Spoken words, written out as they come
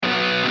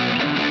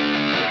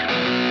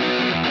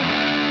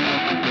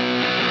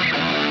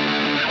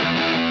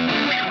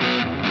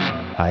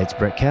Hi, it's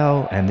Brett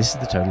Cowell, and this is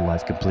the Total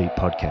Life Complete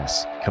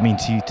podcast, coming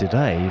to you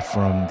today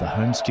from the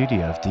home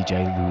studio of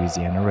DJ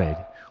Louisiana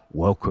Red.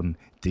 Welcome,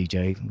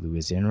 DJ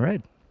Louisiana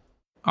Red.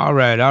 All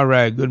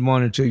right. Good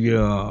morning to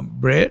you,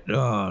 Brett.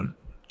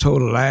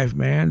 Total Life,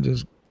 man.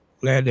 Just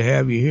glad to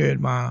have you here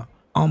at my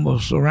humble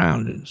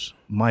surroundings.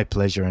 My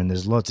pleasure, and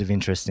there's lots of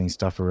interesting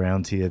stuff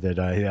around here that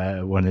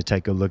I want to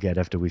take a look at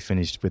after we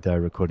finished with our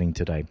recording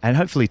today. And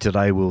hopefully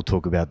today we'll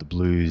talk about the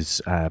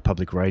blues,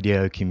 public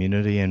radio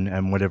community,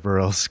 and whatever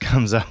else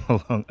comes up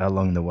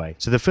along the way.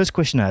 So the first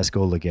question I ask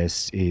all the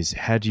guests is,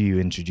 how do you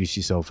introduce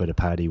yourself at a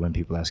party when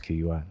people ask who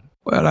you are?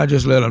 Well, I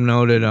just let them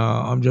know that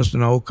I'm just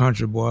an old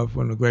country boy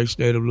from the great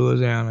state of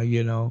Louisiana,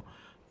 you know.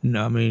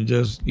 I mean,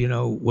 just, you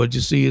know, what you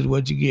see is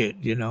what you get,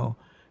 you know.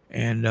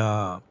 And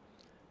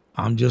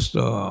I'm just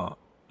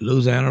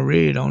Louisiana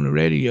Red on the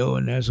radio,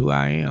 and that's who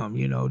I am,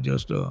 you know,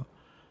 just a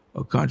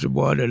country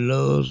boy that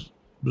loves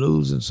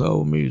blues and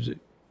soul music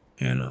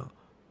and a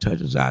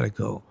touch of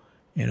Zydeco.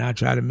 And I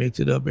try to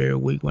mix it up every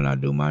week when I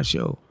do my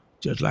show,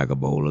 just like a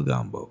bowl of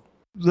gumbo.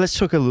 Let's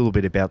talk a little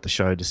bit about the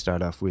show to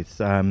start off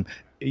with.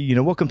 You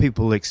know, what can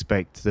people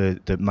expect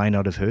that may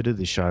not have heard of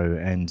the show?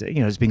 And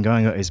you know, it's been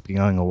going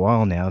a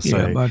while now. So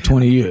yeah, about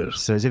 20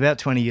 years. So it's about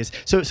 20 years.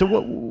 So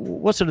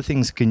what sort of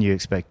things can you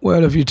expect?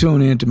 Well, if you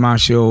tune into my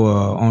show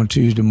on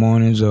Tuesday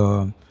mornings,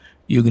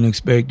 you can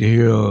expect to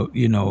hear,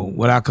 you know,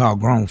 what I call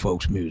grown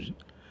folks music.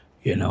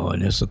 You know,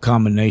 and it's a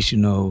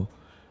combination of,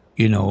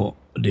 you know,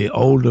 the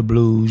older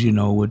blues, you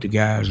know, with the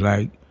guys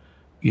like,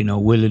 you know,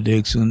 Willie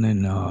Dixon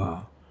and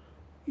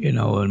you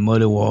know, and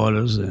Muddy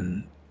Waters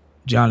and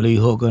John Lee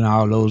Hooker and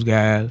all those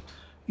guys,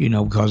 you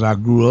know, because I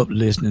grew up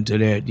listening to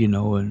that, you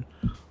know, and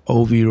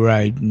O.V.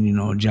 Wright and, you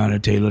know, Johnny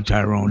Taylor,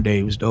 Tyrone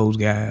Davis, those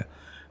guys.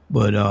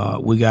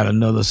 But we got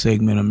another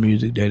segment of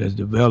music that has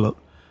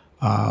developed,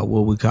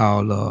 what we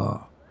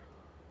call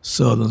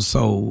Southern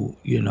Soul,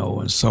 you know,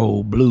 and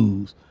Soul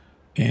Blues.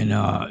 And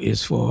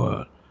it's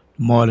for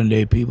modern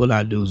day people.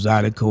 I do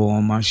Zydeco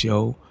on my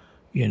show,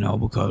 you know,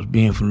 because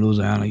being from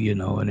Louisiana, you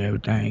know, and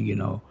everything, you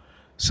know,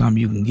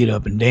 something you can get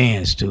up and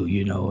dance to,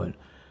 you know, and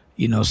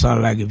you know, sort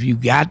of like if you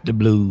got the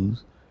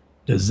blues,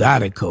 the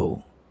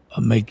Zydeco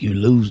will make you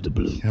lose the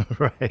blues,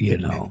 right. You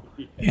know.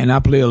 And I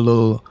play a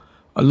little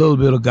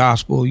bit of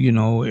gospel, you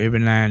know, every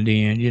now and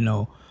then, you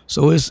know.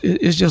 So it's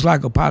just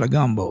like a pot of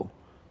gumbo.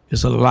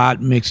 It's a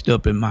lot mixed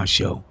up in my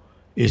show.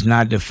 It's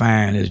not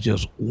defined as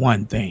just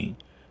one thing.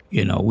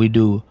 You know, we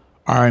do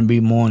R&B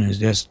mornings.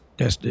 That's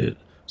the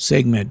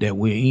segment that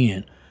we're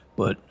in.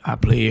 But I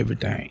play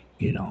everything,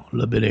 you know, a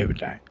little bit of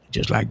everything,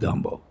 just like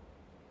gumbo.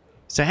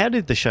 So how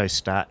did the show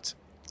start?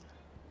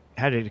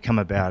 How did it come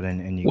about?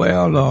 And you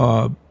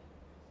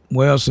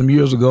Well, some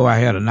years ago, I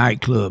had a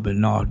nightclub in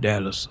North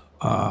Dallas.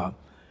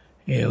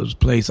 It was a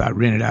place I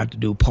rented out to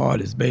do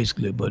parties,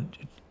 basically, but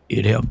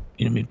it helped.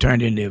 You know, it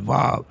turned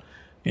evolved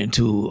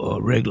into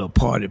a regular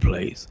party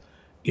place,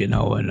 you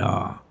know. And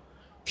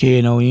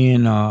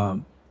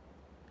KNON,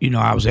 you know,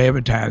 I was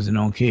advertising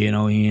on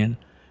KNON,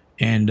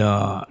 and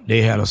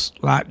they had a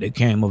slot that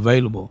came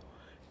available.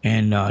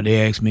 And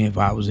they asked me if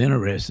I was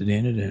interested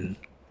in it, and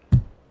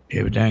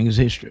everything is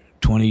history,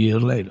 20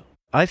 years later.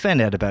 I found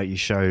out about your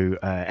show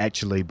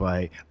actually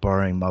by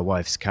borrowing my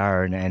wife's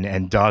car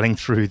and dialing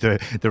through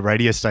the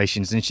radio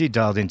stations. And she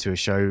dialed into a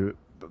show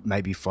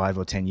maybe 5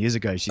 or 10 years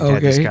ago. She'd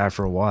had this car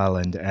for a while,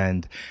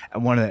 and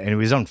it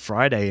was on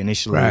Friday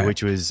initially, right.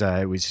 Which was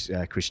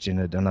Christian,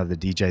 another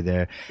DJ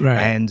there.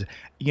 Right. And,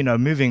 you know,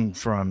 moving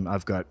from,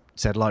 I've got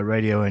satellite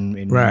radio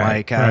in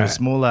my car,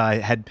 smaller.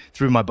 I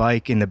threw my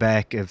bike in the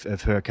back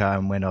of her car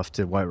and went off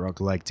to White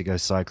Rock Lake to go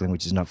cycling,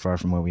 which is not far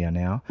from where we are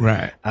now.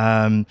 Right.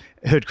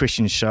 Heard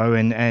Christian's show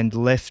and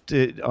left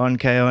it on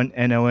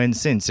KNON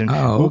since. And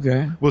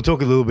we'll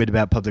talk a little bit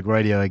about public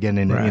radio again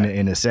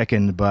in a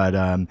second,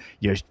 but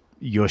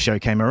your show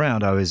came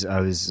around. I was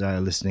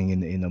listening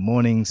in the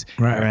mornings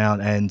around,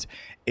 and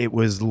it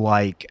was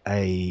like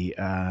a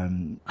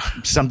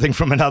something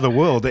from another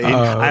world,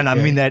 and I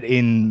mean that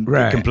in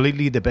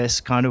completely the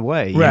best kind of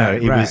way.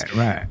 It was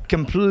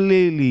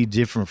completely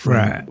different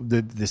from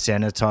the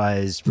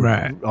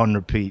sanitized on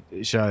repeat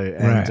show,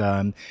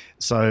 and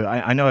so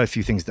I know a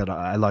few things that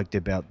I liked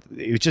about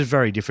it. Was just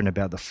very different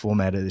about the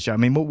format of the show. I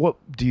mean, what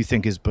do you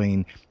think has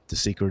been the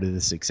secret of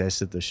the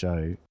success of the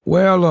show?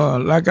 Well,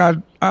 like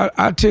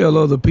I tell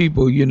other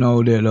people, you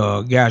know,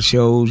 that got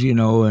shows, you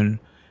know, and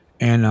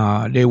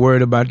they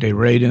worried about their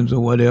ratings or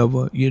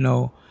whatever, you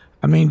know.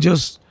 I mean,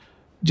 just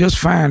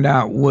find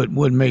out what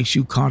makes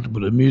you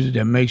comfortable, the music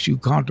that makes you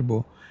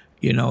comfortable,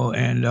 you know,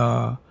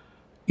 and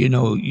you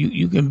know,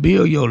 you can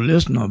build your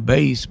listener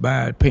base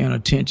by paying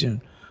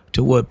attention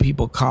to what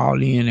people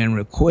call in and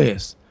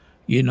request,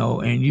 you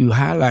know, and you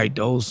highlight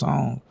those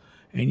songs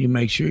and you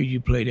make sure you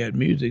play that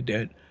music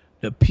that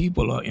the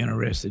people are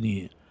interested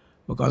in.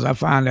 Because I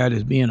find out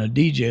as being a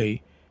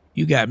DJ,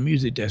 you got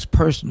music that's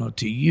personal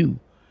to you,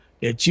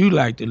 that you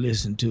like to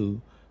listen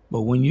to,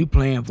 but when you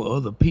playing for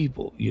other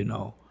people, you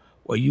know,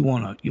 well, you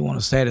wanna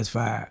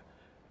satisfy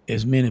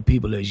as many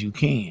people as you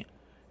can,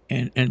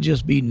 and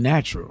just be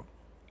natural,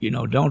 you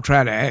know. Don't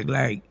try to act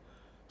like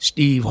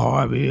Steve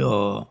Harvey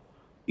or,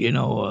 you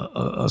know,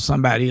 or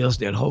somebody else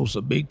that hosts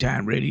a big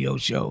time radio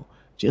show.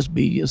 Just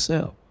be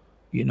yourself,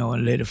 you know,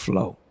 and let it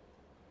flow.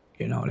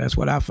 You know, that's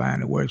what I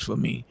find that works for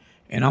me.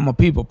 And I'm a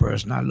people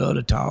person. I love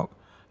to talk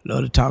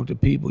to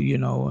people, you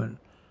know. And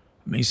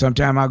I mean,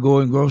 sometimes I go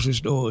in grocery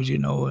stores, you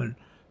know, and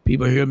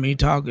people hear me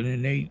talking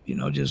and they, you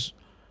know, just,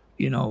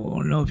 you know, I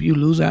don't know if you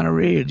Louisiana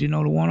Reds, you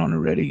know, the one on the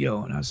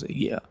radio. And I say,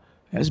 yeah,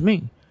 that's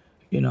me,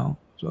 you know.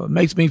 So it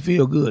makes me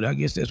feel good. I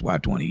guess that's why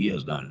 20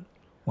 years done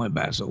went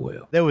by so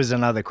well. There was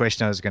another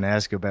question I was going to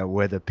ask about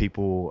whether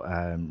people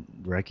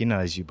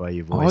recognize you by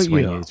your voice.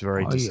 When it's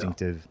very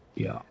distinctive.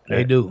 Yeah,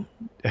 they do.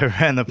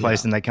 Around the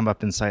place, and they come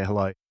up and say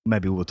hello.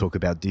 Maybe we'll talk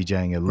about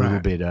DJing a little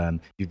bit.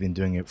 You've been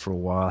doing it for a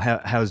while.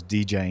 How's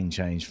DJing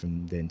changed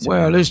from then to now?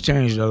 Well, it's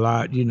changed a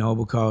lot, you know,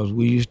 because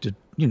we used to,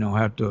 you know,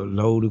 have to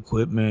load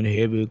equipment,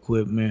 heavy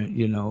equipment,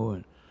 you know,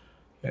 and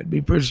you had to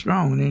be pretty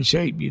strong and in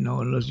shape, you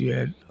know, unless you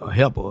had a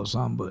helper or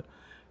something. But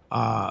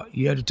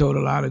you had to tote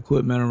a lot of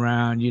equipment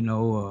around, you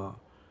know,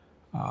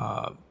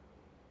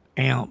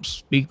 amps,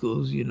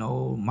 speakers, you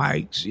know,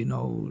 mics, you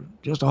know,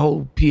 just a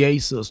whole PA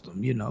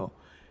system, you know.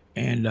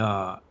 And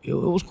it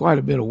was quite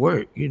a bit of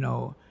work, you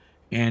know.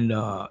 And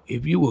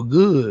if you were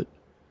good,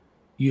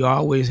 you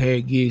always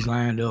had gigs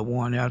lined up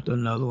one after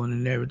another one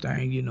and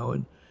everything, you know,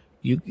 and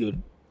you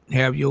could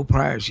have your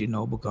price, you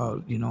know,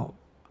 because, you know,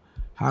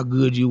 how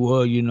good you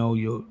were, you know,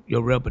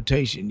 your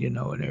reputation, you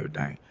know, and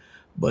everything.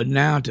 But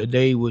now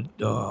today with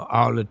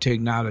all the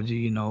technology,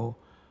 you know,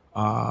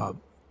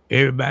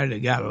 everybody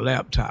that got a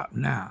laptop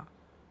now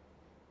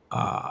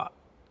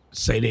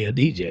say they're a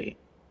DJ.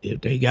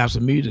 If they got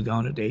some music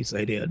on it, they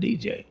say they're a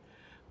DJ.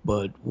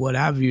 But what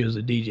I view as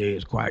a DJ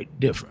is quite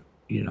different,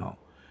 you know.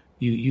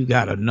 You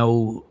got to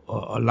know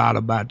a lot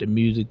about the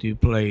music you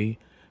play.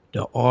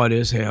 The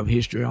artists have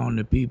history on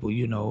the people,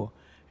 you know,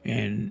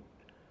 and,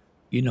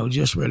 you know,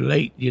 just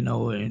relate, you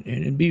know,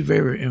 and be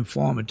very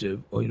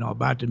informative, you know,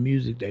 about the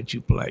music that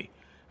you play.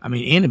 I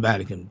mean,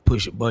 anybody can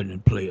push a button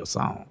and play a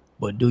song,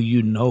 but do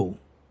you know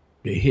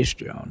the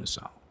history on the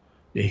song,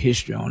 the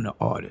history on the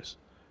artist?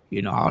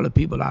 You know, all the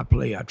people I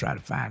play, I try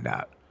to find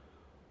out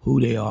who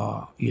they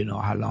are, you know,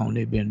 how long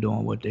they've been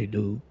doing what they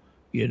do,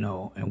 you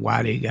know, and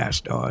why they got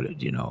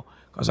started, you know,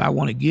 because I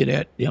want to get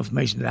at the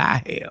information that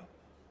I have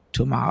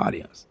to my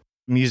audience.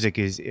 Music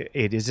is a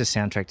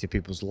soundtrack to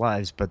people's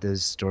lives, but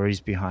there's stories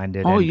behind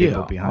it and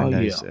people behind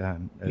those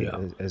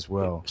as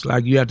well. It's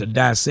like you have to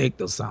dissect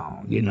the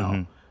song, you know.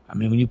 Mm-hmm. I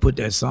mean, when you put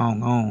that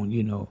song on,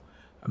 you know,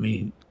 I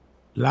mean,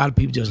 a lot of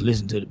people just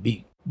listen to the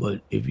beat,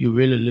 but if you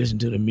really listen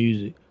to the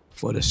music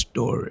for the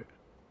story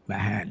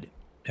behind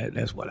it,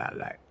 that's what I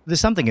like.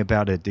 There's something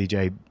about a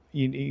DJ,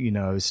 you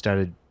know,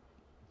 started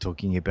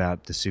talking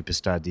about the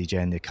superstar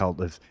DJ and the cult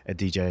of a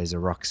DJ as a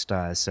rock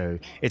star. So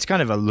it's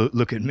kind of a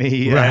look at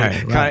me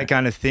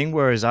kind of thing.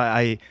 Whereas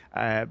I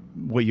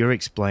what you're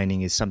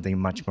explaining is something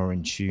much more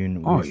in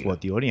tune with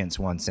what the audience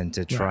wants, and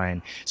to try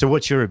and. So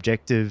what's your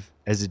objective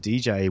as a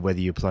DJ? Whether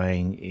you're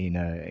playing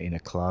in a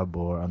club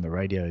or on the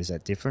radio, is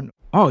that different?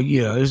 Oh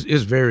yeah,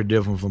 it's very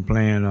different from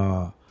playing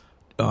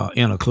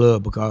in a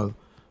club, because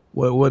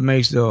what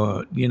makes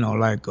the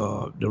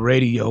the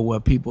radio where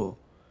people.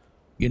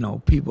 You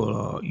know,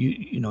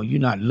 you know, you're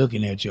not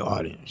looking at your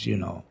audience, you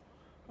know,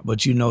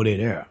 but you know they're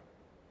there,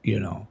 you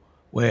know.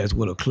 Whereas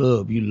with a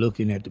club, you're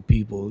looking at the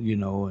people, you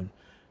know, and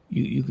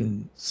you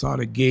can sort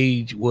of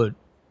gauge what,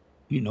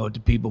 you know, if the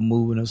people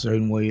moving a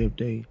certain way, if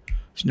they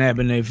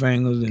snapping their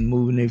fingers and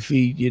moving their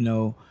feet, you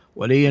know,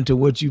 well, they into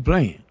what you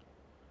playing.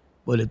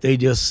 But if they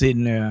just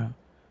sitting there,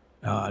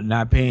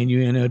 not paying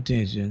you any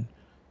attention,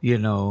 you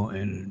know,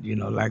 and, you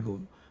know, like a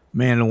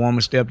man and a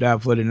woman stepped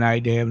out for the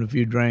night, they having a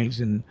few drinks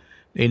and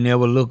they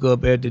never look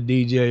up at the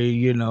DJ,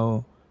 you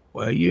know,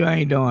 well, you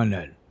ain't doing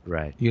nothing.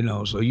 Right. You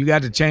know, so you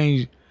got to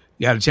change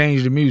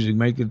the music,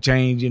 make it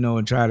change, you know,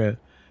 and try to,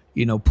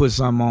 you know, put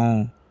something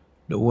on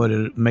that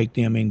would make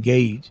them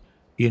engage,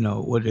 you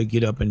know, whether they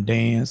get up and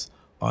dance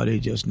or they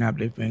just snap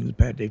their fingers,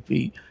 pat their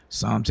feet.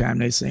 Sometimes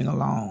they sing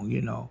along,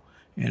 you know,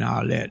 and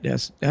all that.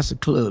 That's a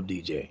club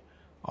DJ.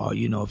 Or,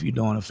 you know, if you're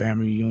doing a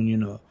family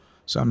reunion or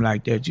something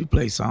like that, you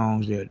play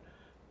songs that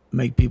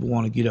make people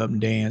want to get up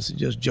and dance and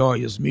just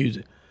joyous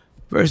music.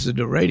 Versus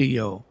the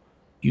radio,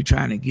 you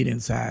trying to get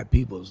inside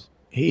people's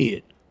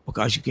head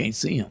because you can't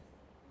see them.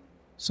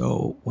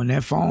 So when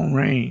that phone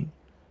ring,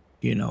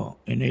 you know,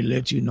 and they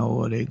let you know,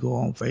 or they go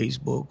on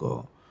Facebook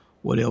or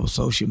whatever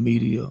social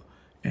media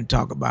and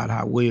talk about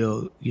how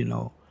well, you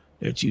know,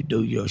 that you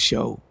do your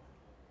show,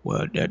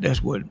 well,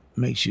 that's what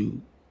makes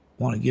you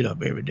want to get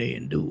up every day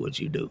and do what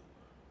you do,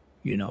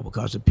 you know,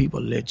 because the people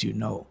let you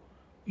know,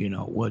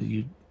 whether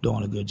you're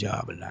doing a good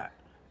job or not.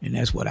 And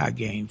that's what I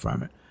gained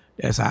from it.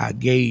 That's how I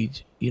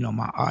gauge, you know,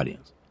 my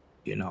audience.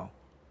 You know,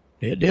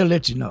 they'll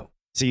let you know.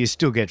 So you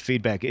still get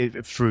feedback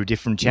through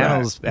different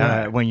channels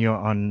when you're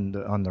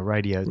on the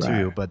radio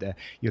too, but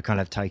you're kind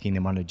of taking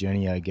them on a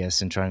journey, I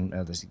guess, and trying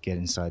to get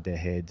inside their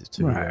head.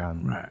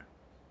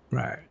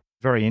 Right.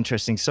 Very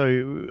interesting.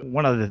 So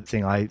one other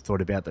thing I thought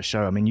about the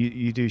show, I mean,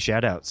 you do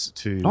shout outs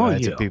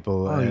to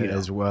people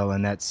as well,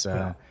 and that's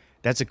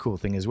That's a cool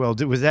thing as well.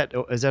 Has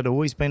that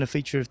always been a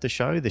feature of the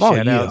show? The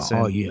shout outs?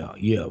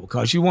 Yeah.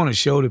 Because you want to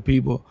show the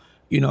people,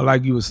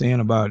 like you were saying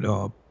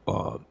about,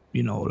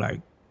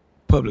 like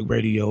public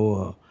radio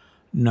or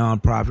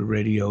nonprofit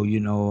radio,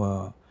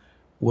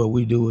 what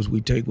we do is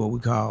we take what we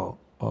call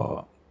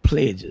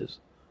pledges,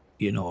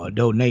 or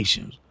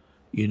donations,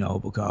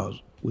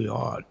 because we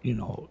are, a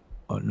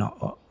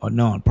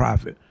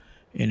nonprofit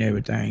and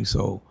everything.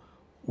 So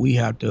we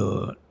have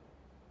to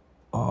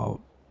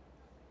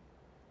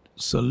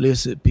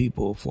solicit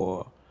people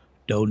for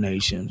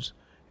donations,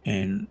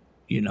 and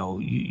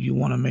you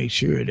want to make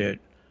sure that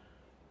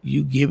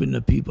you giving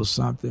the people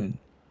something,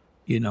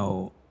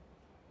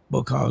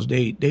 because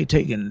they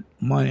taking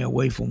money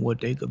away from what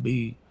they could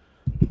be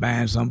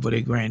buying something for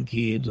their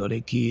grandkids or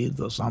their kids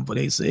or something for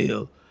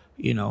themselves,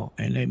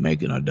 and they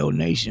making a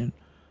donation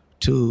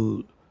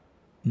to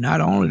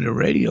not only the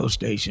radio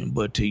station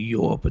but to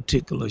your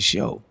particular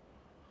show.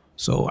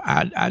 So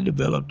I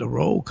developed the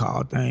roll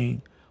call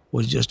thing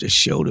was just to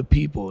show the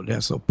people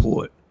that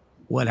support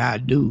what I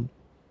do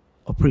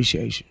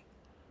appreciation.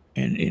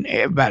 And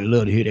everybody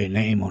love to hear their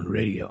name on the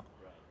radio,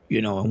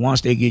 and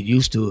once they get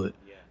used to it,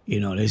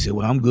 they say,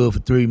 well, I'm good for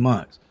 3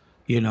 months,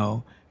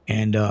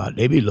 and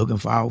they be looking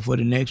forward for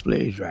the next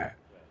pledge drive,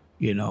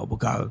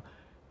 because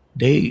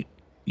they,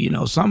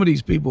 some of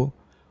these people,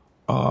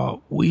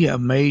 we have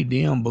made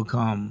them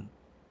become,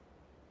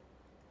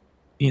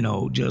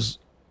 just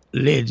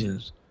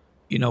legends,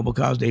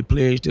 because they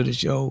pledge to the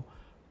show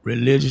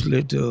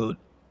religiously to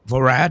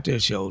variety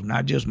of shows,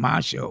 not just my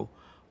show,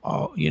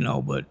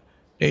 but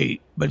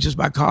just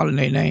by calling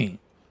their name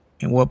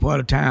and what part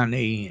of town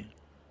they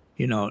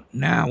in.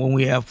 Now when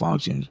we have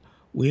functions,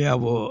 we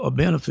have a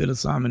benefit or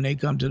something, and they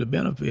come to the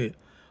benefit.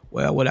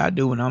 Well, what I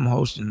do when I'm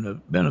hosting the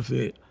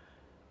benefit,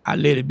 I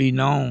let it be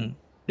known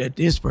that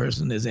this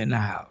person is in the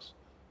house.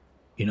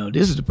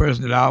 This is the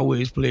person that I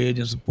always pledge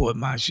and support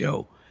my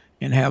show,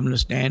 and have them to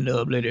stand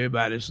up, let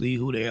everybody see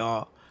who they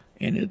are.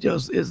 And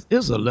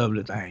it's a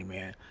lovely thing,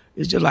 man.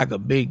 It's just like a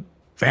big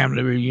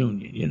family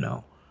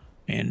reunion,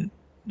 and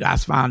I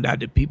found out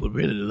that people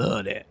really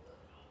love that,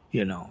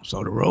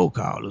 so the roll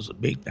call is a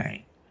big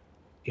thing.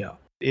 Yeah.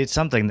 It's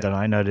something that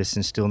I notice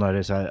and still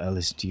notice. I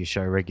listen to your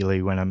show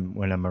regularly when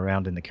I'm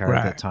around in the car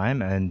at that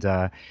time, and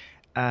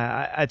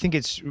I think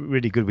it's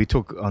really good. We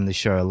talk on this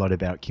show a lot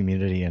about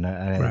community, and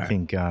I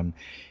think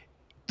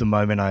the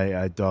moment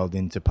I dialed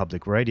into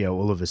public radio,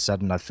 all of a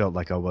sudden I felt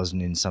like I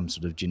wasn't in some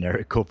sort of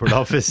generic corporate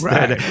office.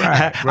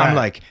 I'm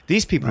like,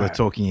 these people are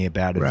talking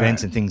about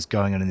events and things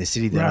going on in the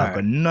city that I've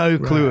got no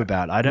clue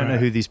about. I don't know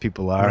who these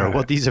people are or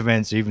what these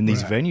events or even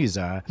these venues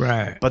are.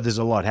 But there's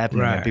a lot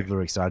happening and people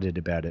are excited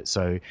about it.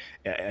 So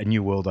a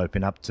new world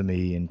opened up to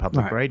me in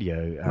public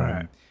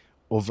radio.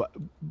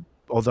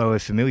 Although a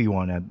familiar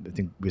one, I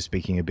think we were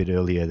speaking a bit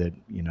earlier that,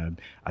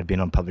 I'd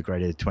been on public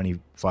radio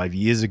 25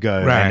 years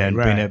ago and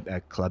been a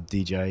club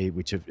DJ,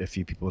 which a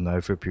few people know,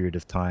 for a period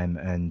of time.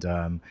 And,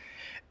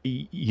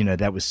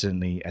 that was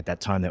certainly, at that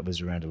time, that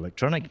was around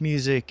electronic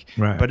music,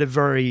 but a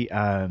very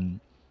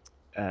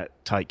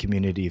tight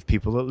community of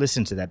people that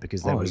listened to that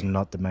because that was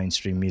not the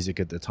mainstream music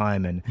at the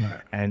time.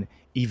 And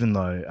even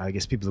though I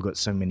guess people have got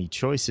so many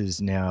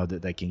choices now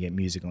that they can get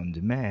music on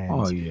demand.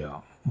 Oh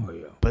yeah.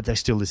 But they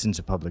still listen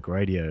to public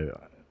radio.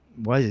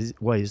 Why is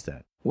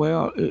that?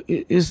 Well,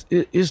 it's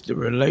the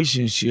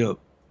relationship.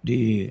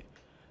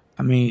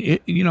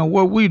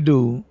 What we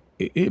do,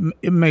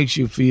 it makes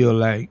you feel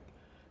like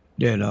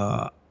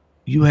that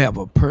you have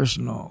a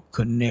personal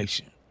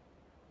connection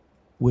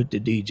with the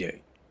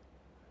DJ.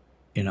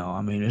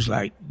 It's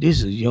like,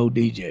 this is your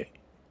DJ.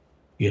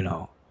 You're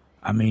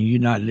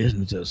not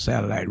listening to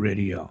satellite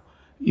radio.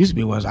 Used to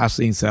be was I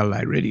seen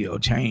satellite radio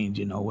change,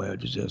 where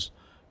it was just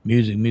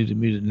music.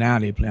 Now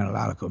they playing a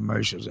lot of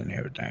commercials and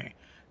everything,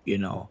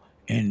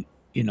 and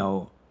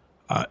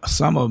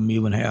some of them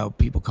even have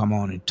people come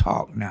on and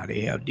talk. Now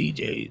they have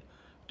DJs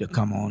that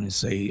come on and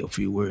say a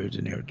few words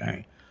and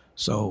everything.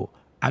 So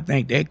I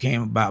think that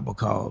came about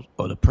because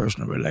of the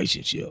personal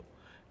relationship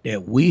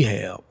that we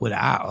have with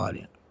our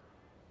audience,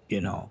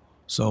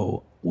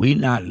 So we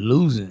not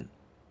losing,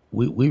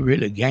 we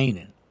really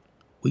gaining.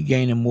 We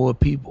gaining more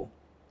people,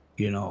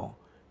 and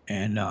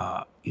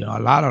a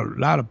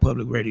lot of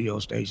public radio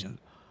stations,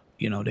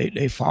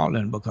 they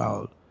falling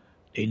because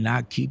they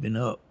not keeping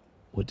up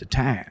with the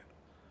time.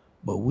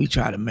 But we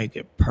try to make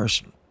it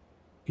personal,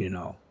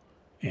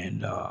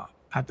 and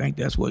I think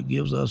that's what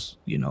gives us,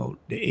 the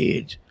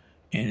edge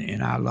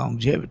and our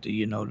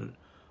longevity.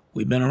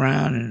 We've been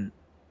around, and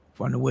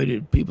from the way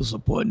that people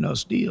supporting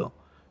us still,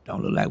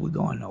 don't look like we're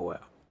going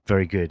nowhere.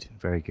 Very good,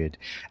 very good.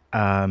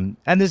 And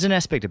there's an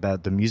aspect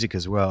about the music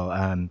as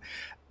well,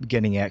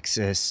 getting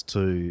access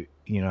to,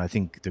 I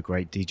think the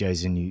great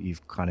DJs, and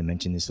you've kind of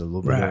mentioned this a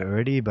little bit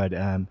already, but,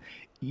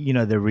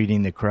 they're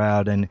reading the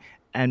crowd and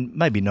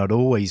maybe not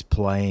always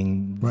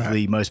playing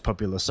the most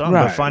popular song,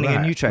 but finding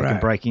a new track and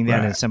breaking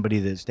down and somebody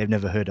that they've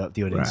never heard of,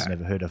 the audience has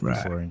never heard of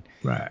before,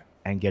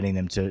 and getting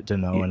them to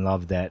know and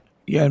love that.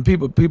 Yeah, and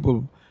people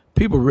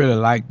really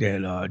like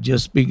that.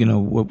 Just speaking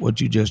of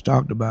what you just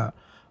talked about,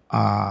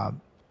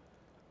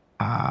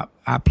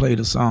 I played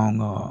a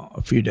song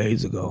a few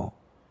days ago,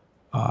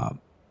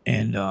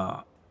 and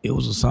it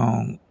was a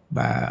song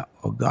by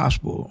a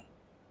gospel.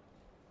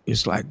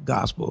 It's like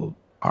gospel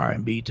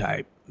R&B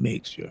type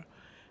mixture,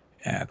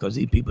 because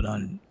these people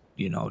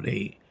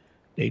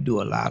they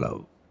do a lot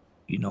of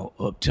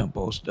up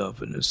tempo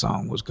stuff, and the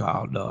song was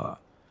called A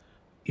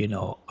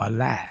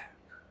Lie,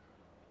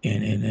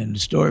 and the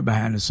story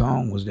behind the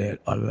song was that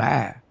a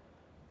lie.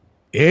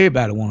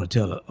 Everybody want to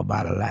tell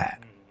about a lie.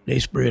 They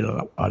spread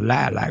a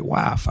lie like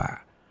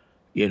wildfire,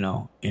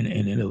 and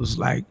it was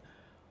like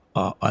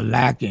a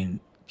lie can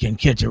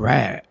catch a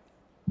ride,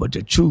 but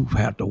the truth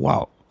have to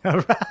walk,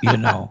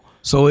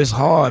 So it's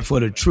hard for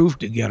the truth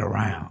to get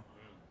around,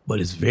 but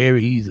it's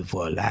very easy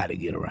for a lie to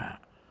get around,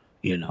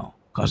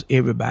 because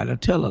everybody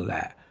tell a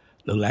lie.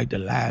 Look like the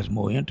lie is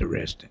more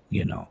interesting,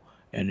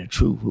 and the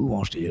truth, who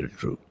wants to hear the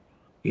truth?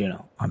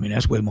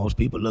 That's the way most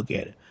people look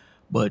at it.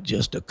 But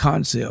just the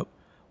concept,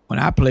 when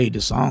I played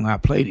the song, I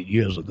played it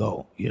years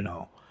ago,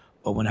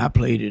 but when I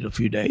played it a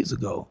few days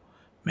ago,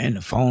 man,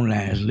 the phone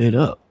lines lit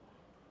up.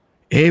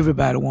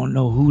 Everybody want to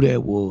know who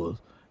that was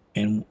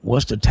and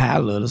what's the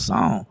title of the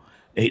song.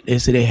 They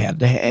say they have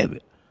to have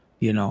it,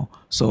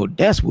 So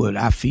that's what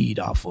I feed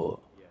off of,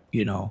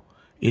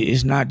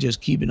 It's not just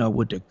keeping up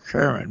with the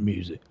current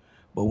music,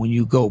 but when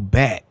you go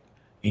back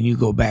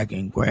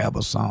and grab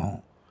a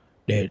song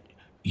that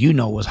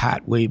was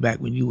hot way back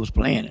when you was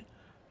playing it,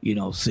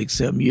 6,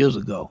 7 years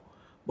ago.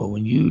 But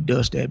when you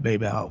dust that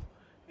baby off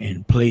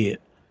and play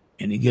it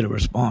and you get a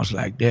response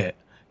like that,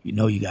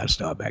 you got to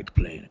start back to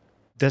playing it.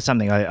 That's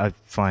something I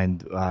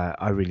find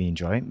I really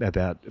enjoy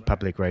about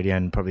public radio,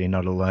 and probably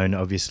not alone,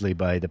 obviously,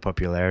 by the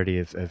popularity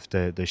of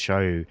the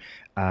show.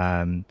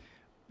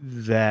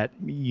 That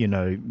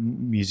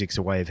music's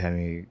a way of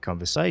having a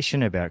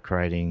conversation about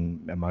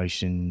creating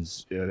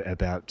emotions,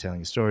 about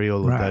telling a story,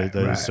 all of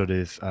those sort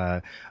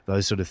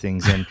of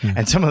things,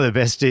 and some of the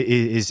best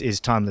is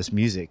timeless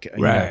music.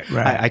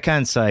 I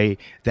can't say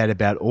that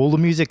about all the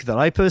music that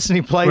I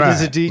personally played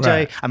as a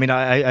DJ. I mean,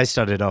 I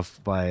started off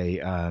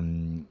by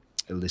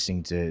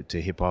listening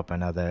to hip hop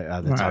and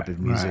other type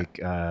of music,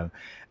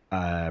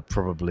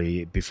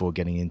 probably before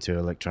getting into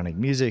electronic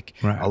music.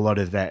 A lot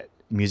of that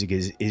music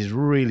is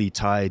really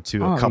tied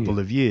to a couple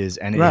of years,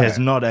 and it has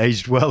not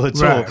aged well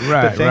at all.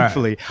 But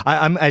thankfully,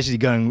 I'm actually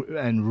going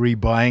and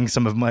rebuying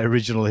some of my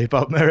original hip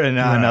hop and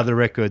other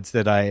records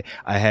that I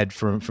had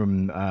from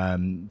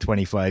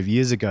 25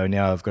 years ago.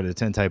 Now I've got a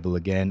turntable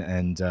again,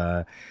 and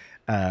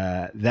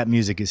that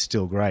music is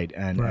still great.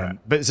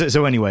 But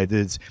so anyway,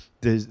 there's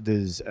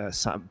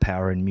some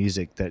power in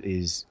music that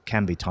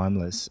can be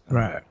timeless.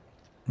 Right.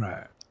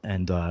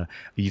 And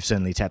you've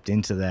certainly tapped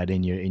into that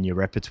in your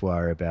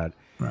repertoire about.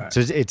 Right.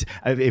 So it's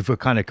if we're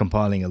kind of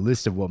compiling a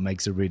list of what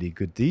makes a really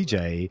good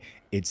DJ,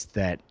 it's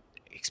that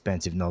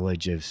expansive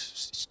knowledge of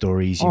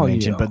stories you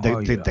mentioned, but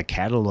the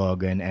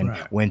catalog and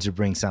when to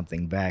bring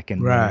something back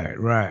and right.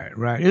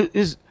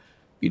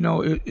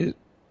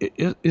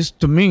 It's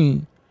to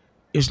me,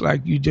 it's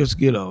like you just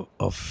get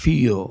a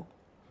feel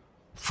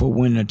for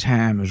when the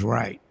time is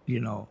right,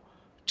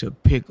 to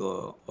pick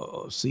a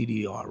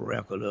CD or a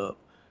record up,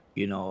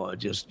 or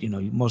just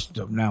most of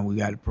the time now we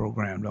got it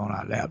programmed on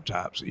our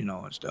laptops,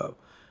 and stuff.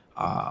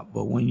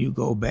 But when you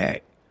go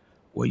back,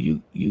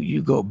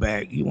 you go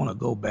back, you want to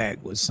go back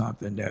with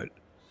something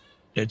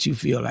that you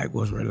feel like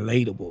was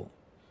relatable,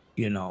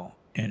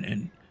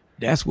 and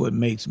that's what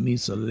makes me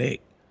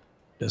select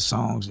the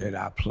songs that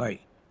I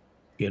play,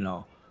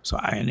 So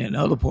and then the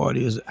other part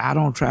is I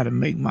don't try to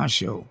make my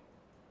show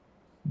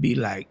be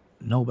like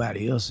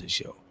nobody else's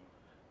show.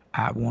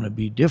 I want to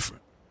be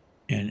different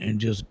and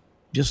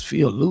just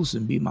feel loose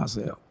and be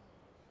myself,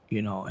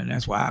 and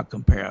that's why I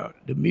compare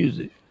the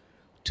music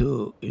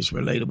it's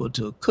relatable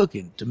to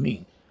cooking to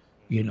me,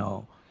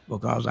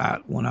 because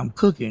when I'm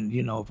cooking,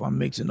 if I'm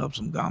mixing up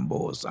some gumbo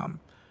or something,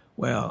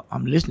 well,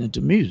 I'm listening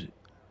to music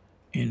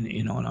and,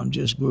 and I'm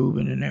just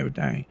grooving and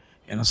everything,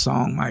 and a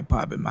song might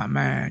pop in my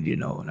mind,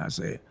 and I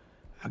say,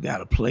 I got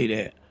to play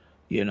that,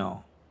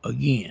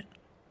 again,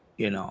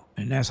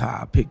 and that's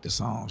how I pick the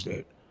songs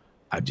that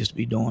I just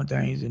be doing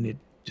things and it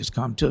just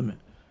come to me.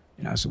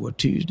 And I said, well,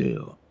 Tuesday,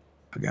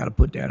 I got to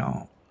put that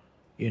on.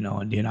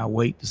 And then I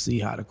wait to see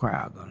how the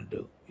crowd gonna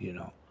do,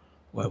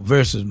 Well,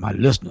 versus my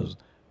listeners,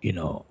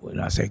 when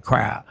I say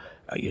crowd,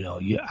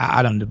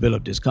 I done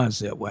developed this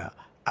concept where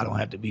I don't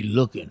have to be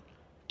looking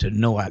to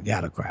know I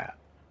got a crowd.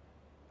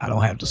 I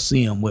don't have to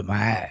see them with my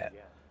eyes.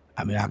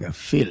 I mean, I can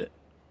feel it,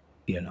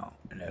 and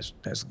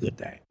that's a good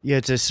thing. Yeah,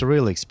 it's a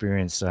surreal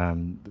experience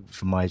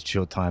for my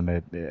short time,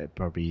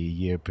 probably a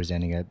year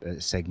presenting a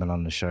segment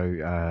on the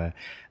show,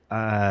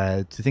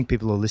 to think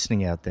people are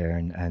listening out there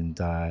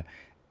and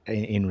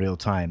in real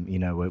time.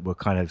 We're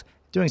kind of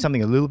doing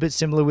something a little bit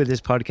similar with this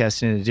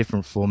podcast in a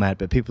different format,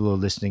 but people are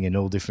listening in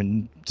all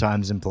different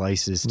times and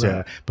places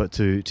to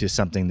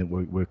something that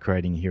we're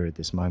creating here at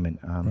this moment.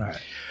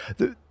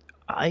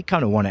 I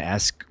kind of want to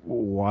ask,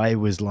 why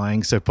was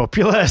Lying so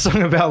popular? A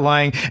song about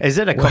lying. Is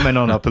it a comment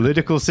on our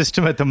political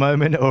system at the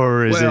moment,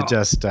 or is it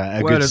just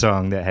a good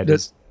song that had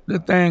the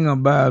thing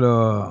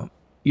about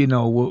you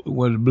know,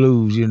 with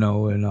blues, you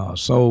know, and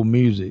soul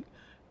music,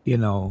 you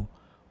know,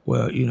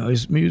 well, you know,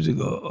 it's music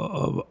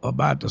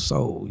about the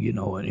soul, you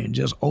know, and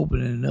just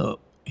opening up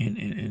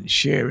and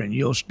sharing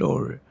your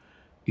story,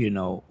 you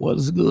know, whether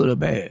it's good or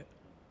bad.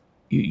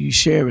 You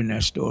sharing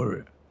that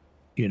story,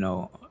 you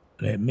know,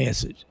 that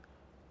message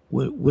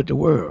with the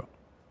world,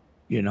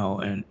 you know,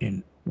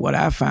 and what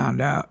I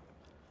found out,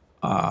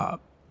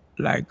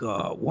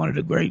 one of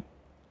the great,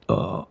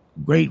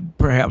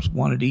 perhaps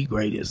one of the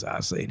greatest, I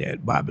say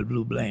that, Bobby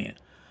Blue Bland,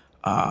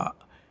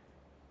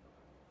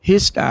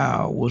 his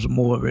style was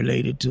more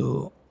related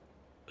to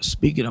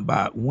speaking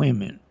about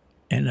women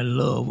and the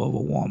love of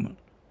a woman,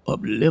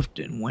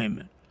 uplifting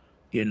women,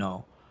 you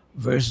know,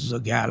 versus a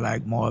guy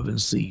like Marvin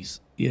Cease,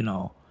 you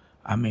know.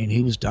 I mean,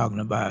 he was talking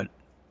about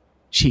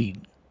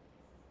cheating,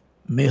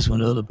 messing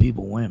with other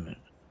people's women,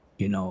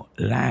 you know,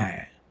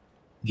 lying,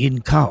 getting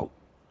caught,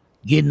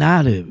 getting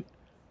out of it,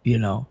 you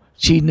know,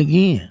 cheating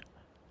again,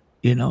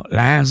 you know,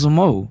 lying some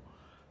more,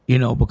 you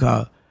know,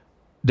 because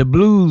the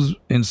blues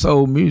and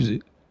soul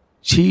music,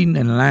 cheating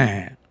and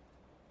lying,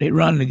 they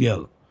run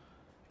together.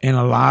 In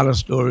a lot of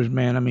stories,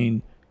 man, I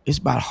mean, it's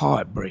about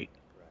heartbreak.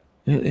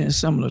 It's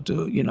similar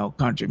to, you know,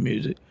 country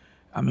music.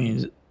 I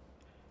mean,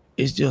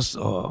 it's just,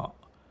 I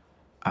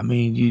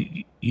mean,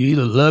 you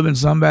either loving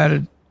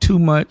somebody too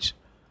much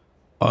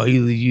or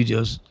either you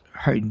just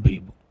hurting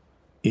people.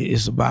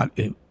 It's about,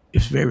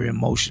 it's very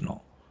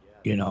emotional,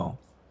 you know,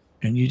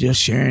 and you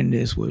just sharing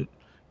this with,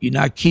 you're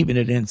not keeping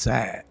it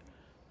inside.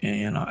 And,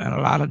 you know, and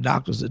a lot of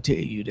doctors will tell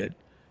you that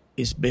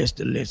it's best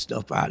to let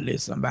stuff out,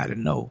 let somebody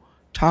know,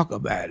 talk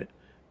about it,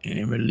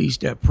 and release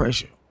that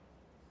pressure,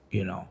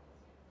 you know.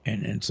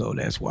 And so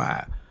that's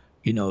why,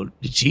 you know,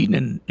 the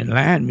cheating and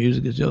lying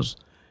music is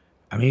just,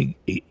 I mean,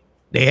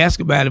 they ask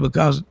about it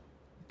because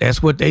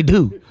that's what they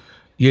do,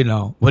 you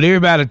know. But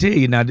everybody tell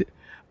you, now,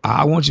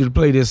 I want you to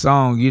play this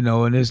song, you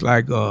know, and it's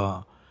like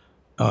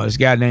this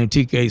guy named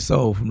TK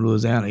Soul from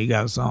Louisiana. He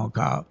got a song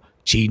called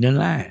Cheating and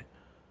Lying.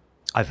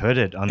 I've heard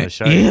it on the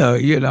show. Yeah,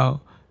 you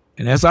know,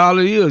 and that's all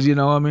it is, you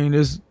know. I mean,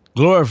 it's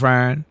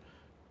glorifying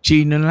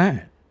cheating and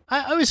lying.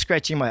 I was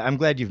scratching I'm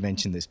glad you've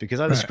mentioned this because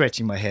I was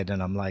scratching my head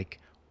and I'm like,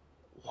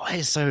 why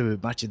is so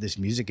much of this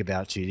music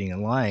about cheating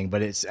and lying?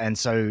 But it's, and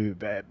so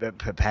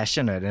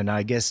passionate, and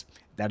I guess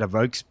that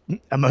evokes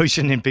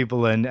emotion in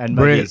people, and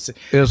maybe it's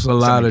a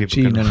lot of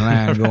cheating and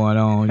lying going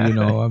on, you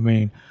know. I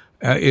mean,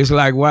 it's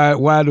like,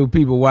 why do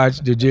people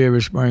watch the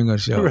Jerry Springer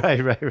show? Right.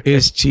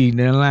 It's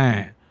cheating and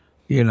lying.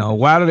 You know,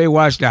 why do they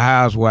watch The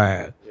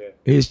Housewives? Yeah.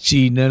 It's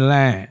cheating and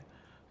lying.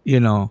 You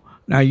know,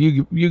 now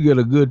you get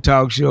a good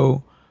talk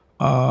show,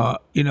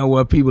 you know,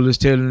 where people is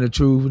telling the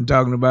truth and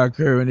talking about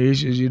current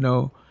issues, you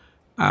know.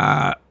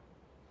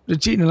 The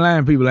cheating and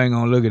lying people ain't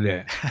gonna look at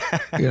that.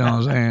 You know what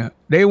I'm saying?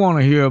 They want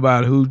to hear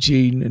about who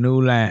cheating and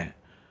who lying.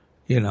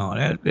 You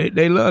know,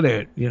 they love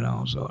that, you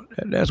know, so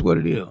that's what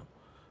it is.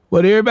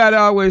 But everybody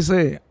always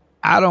say,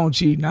 I don't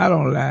cheat and I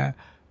don't lie,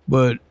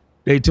 but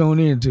they tune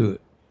into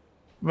it.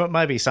 Well,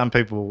 maybe some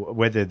people,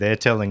 whether they're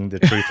telling the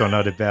truth or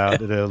not about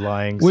the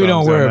lying, we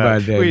don't worry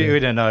about that. We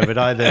don't know, but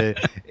either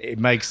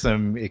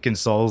it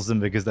consoles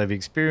them because they've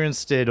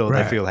experienced it, or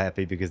they feel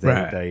happy because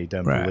they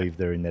don't believe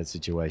they're in that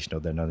situation, or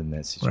they're not in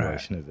that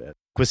situation of that.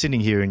 We're sitting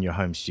here in your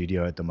home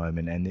studio at the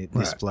moment, and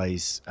this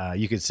place,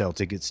 you could sell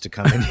tickets to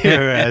come in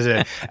here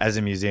as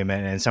a museum,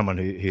 and someone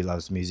who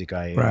loves music.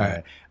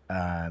 I'm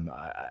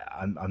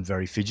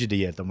very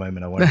fidgety at the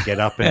moment. I want to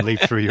get up and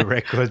leaf through your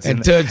records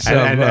and touch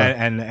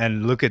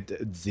and look at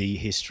the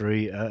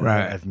history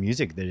of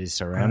music that is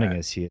surrounding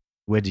us here.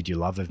 Where did your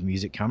love of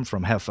music come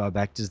from? How far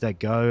back does that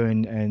go?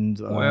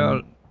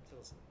 Well,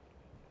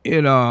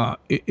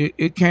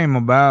 it came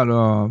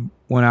about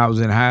when I was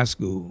in high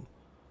school.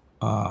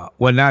 The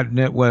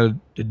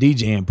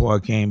DJing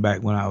part came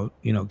back when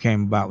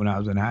came about when I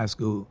was in high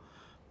school,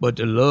 but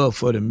the love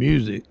for the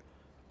music,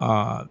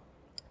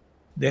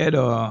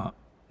 that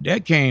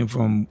came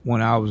from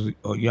when I was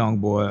a young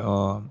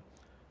boy,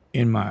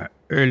 in my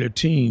early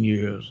teen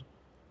years.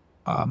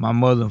 My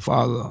mother and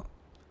father,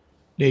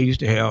 they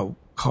used to have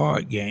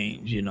card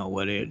games, you know,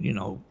 where they, you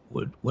know,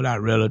 with our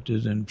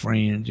relatives and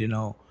friends, you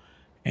know,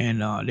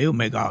 and they would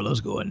make all us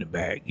go in the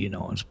back, you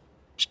know, and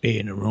stay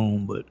in the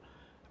room. But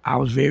I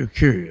was very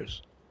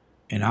curious,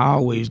 and I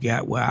always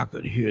got where I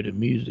could hear the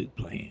music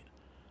playing,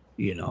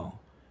 you know,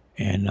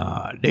 and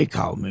they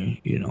called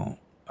me, you know.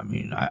 I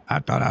mean, I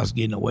thought I was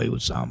getting away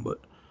with something, but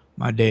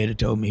my dad had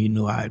told me he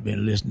knew I had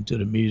been listening to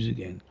the music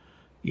and,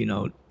 you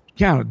know,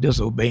 kind of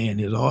disobeying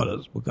his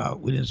orders because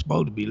we didn't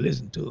supposed to be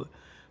listening to it.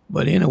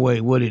 But anyway,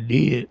 what it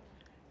did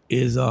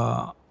is,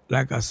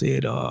 like I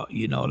said,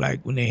 you know,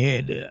 like when they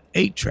had the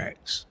 8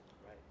 tracks,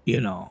 you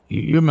know,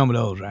 you remember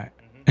those, right?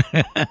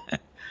 Mm-hmm.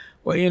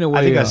 Well, anyway,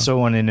 I think I saw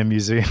one in the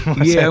museum.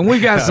 Yeah, and we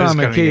got some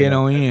at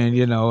KNON,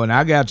 you know, and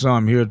I got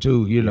some here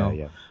too, you know.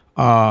 Yeah.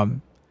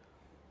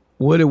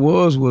 What it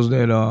was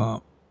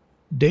that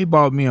they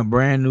bought me a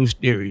brand new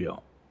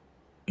stereo,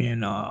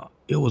 and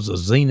it was a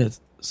Zenith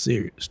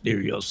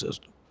stereo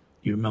system.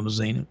 You remember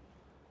Zenith?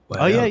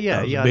 Well,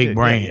 that was a big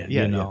brand,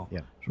 you know.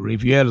 Yeah. So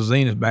if you had a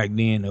Zenith back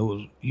then, it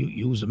was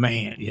you was the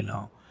man, you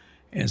know.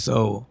 And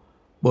so,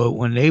 but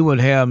when they would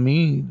have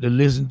me to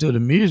listen to the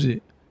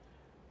music,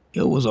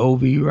 it was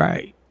O.V.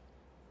 Wright,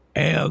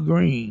 Al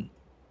Green,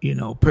 you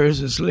know,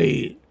 Percy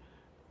Slade,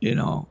 you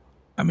know.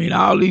 I mean,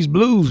 all these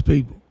blues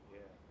people,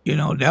 you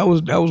know, that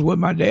was what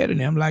my dad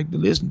and them liked to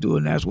listen to,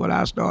 and that's what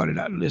I started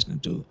out listening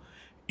to.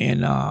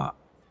 And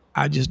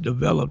I just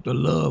developed a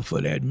love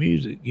for that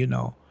music, you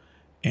know.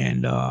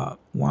 And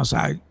once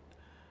I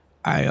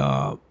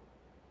got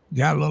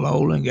a little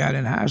older and got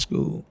in high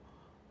school,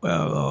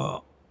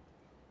 well,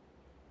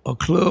 a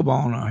club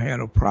owner had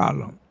a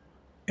problem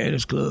at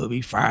his club.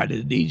 He fired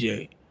his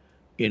DJ,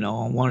 you know,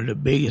 on one of the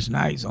biggest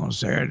nights on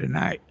Saturday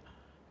night.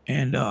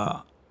 And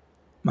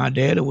my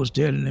daddy was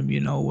telling him, you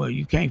know, well,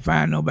 you can't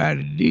find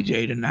nobody to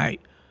DJ tonight.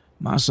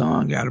 My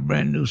son got a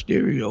brand new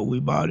stereo we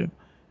bought him,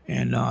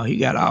 and he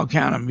got all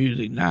kind of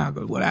music now.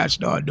 Because what I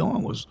started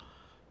doing was,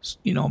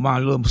 you know, my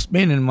little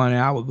spending money,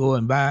 I would go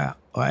and buy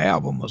an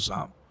album or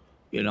something,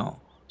 you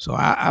know. So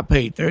I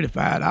paid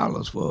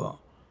 $35 for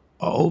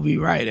a O.V.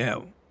 Wright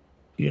album,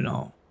 you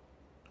know.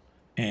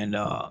 And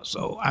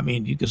so, I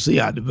mean, you can see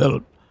I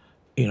developed,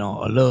 you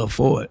know, a love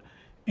for it.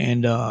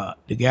 And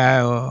the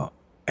guy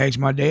asked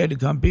my dad to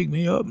come pick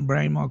me up and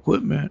bring my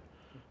equipment,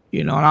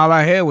 you know, and all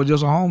I had was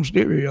just a home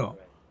stereo.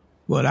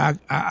 But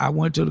I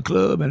went to the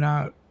club, and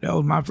that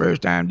was my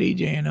first time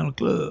DJing in a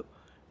club,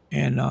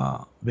 and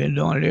been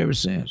doing it ever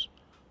since,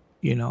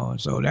 you know.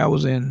 And so that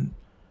was in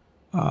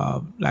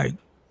like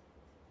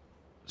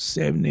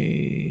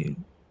 70,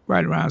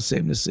 right around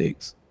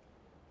 76,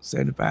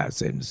 75,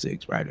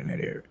 76, right in that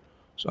area.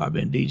 So I've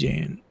been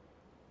DJing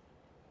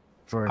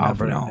for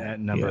a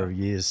number of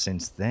years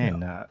since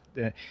then.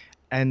 Yeah.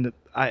 And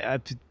I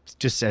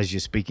just as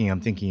you're speaking,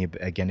 I'm thinking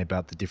again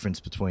about the difference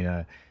between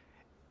a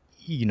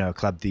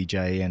club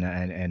DJ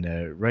and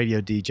a radio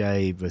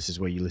DJ versus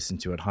what you listen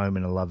to at home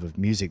and a love of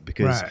music.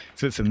 Because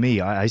for me,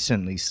 I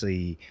certainly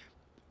see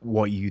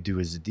what you do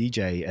as a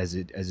DJ as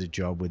a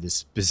job with a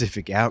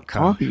specific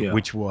outcome,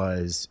 which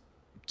was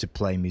to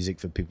play music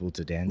for people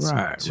to dance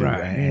to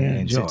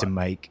and to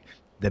make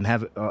them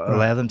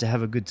allow them to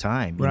have a good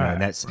time, you know,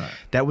 and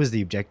that was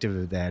the objective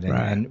of that.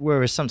 And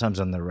whereas sometimes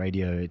on the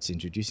radio it's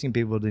introducing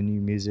people to new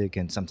music,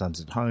 and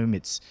sometimes at home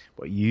it's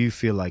what you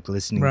feel like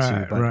listening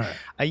to. But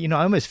I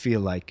almost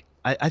feel like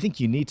I think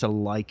you need to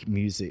like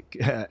music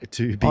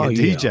to be a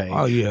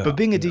DJ. But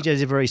being a DJ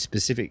is a very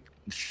specific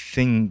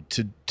thing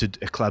to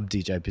a club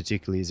DJ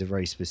particularly is a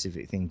very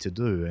specific thing to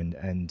do.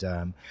 And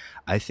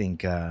I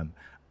think in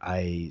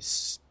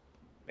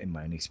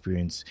my own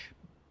experience,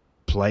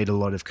 played a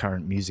lot of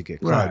current music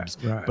at clubs,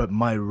 but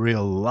my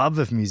real love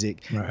of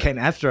music came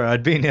after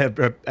I'd been a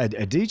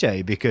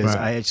DJ, because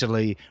I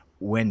actually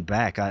went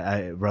back.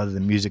 I rather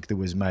than music that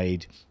was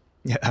made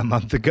a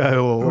month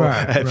ago or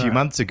a few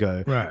months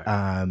ago,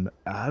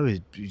 I was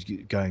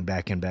going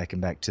back and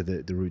back to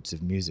the roots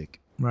of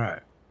music. I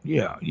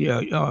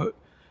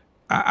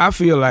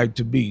feel like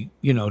to be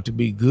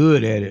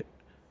good at it,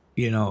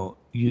 you know,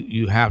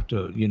 you have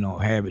to, you know,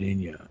 have it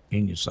in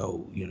your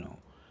soul, you know.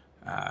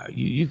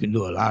 You can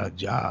do a lot of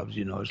jobs,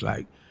 you know. It's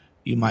like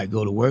you might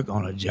go to work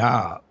on a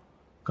job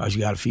because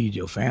you got to feed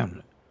your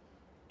family.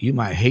 You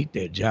might hate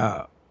that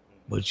job,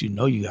 but you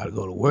know you got to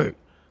go to work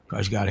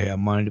because you got to have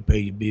money to pay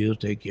your bills,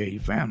 take care of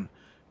your family,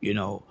 you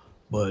know.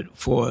 But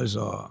for as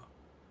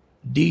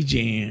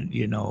DJing,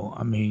 you know,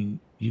 I mean,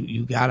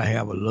 you got to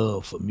have a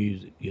love for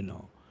music, you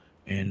know,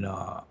 and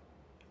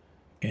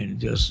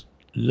just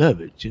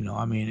love it, you know.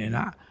 I mean,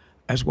 and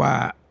that's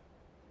why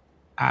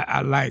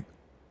I like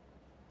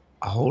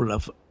a whole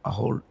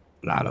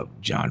lot of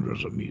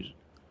genres of music,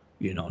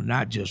 you know,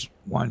 not just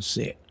one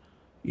set,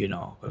 you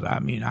know. Because I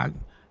mean, I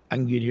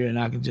can get here and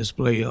I can just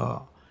play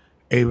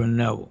Aaron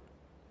Neville,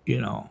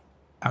 you know.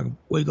 I can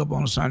wake up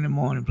on a Sunday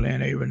morning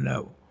playing Aaron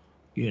Neville,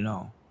 you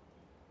know.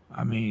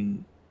 I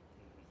mean,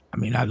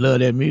 I love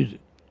that music.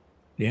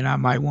 Then I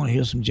might want to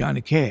hear some Johnny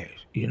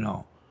Cash, you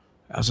know.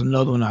 That's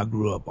another one I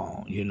grew up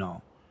on, you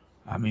know.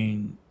 I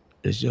mean,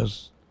 it's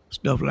just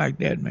stuff like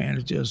that, man.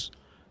 It's just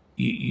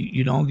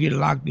you don't get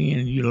locked in,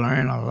 and you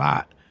learn a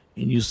lot,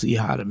 and you see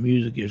how the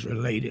music is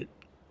related,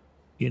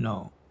 you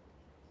know,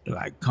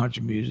 like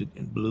country music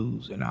and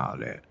blues and all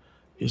that.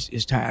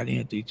 It's tied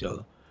into each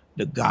other.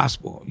 The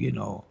gospel, you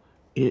know,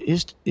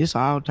 it's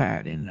all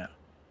tied in there.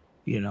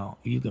 You know,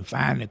 you can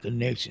find the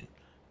connection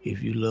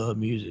if you love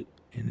music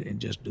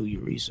and just do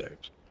your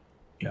research.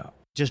 Yeah.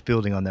 Just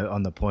building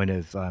on the point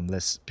of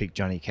let's pick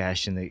Johnny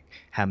Cash and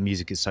how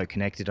music is so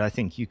connected. I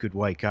think you could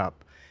wake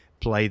up,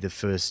 play the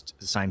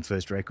same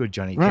first record,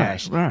 Johnny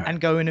Cash, and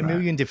go in a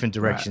million different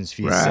directions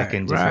for your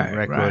second different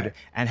record,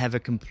 and have a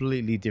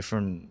completely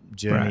different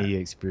journey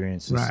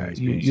experience.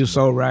 You're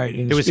so right.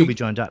 And it would still be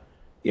joined up.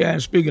 Yeah,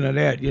 and speaking of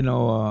that, you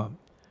know,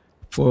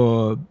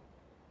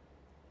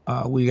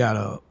 we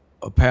got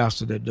a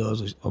pastor that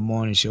does a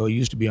morning show. He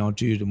used to be on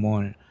Tuesday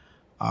morning,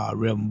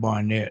 Reverend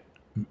Barnett,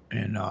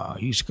 and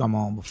he used to come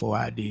on before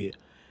I did.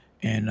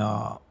 And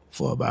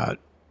for about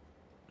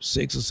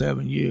 6 or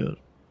 7 years,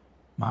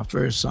 my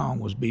first song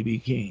was B.B.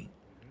 King,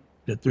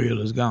 The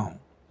Thrill Is Gone.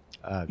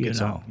 Good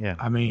song. Yeah.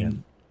 I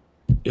mean,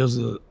 it was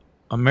an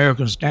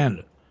American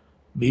standard.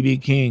 B.B.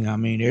 King, I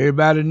mean,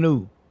 everybody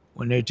knew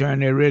when they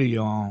turned their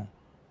radio on,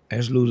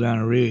 that's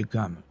Louisiana Red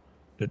coming.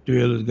 The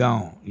Thrill Is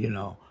Gone,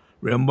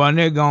 Reverend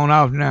Barnett gone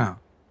off now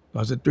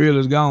because The Thrill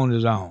Is Gone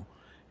is on.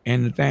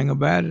 And the thing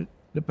about it,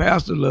 the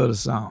pastor loved the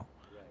song,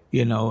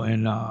 and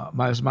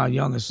it's my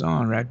youngest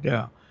son right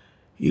there.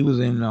 He was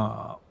in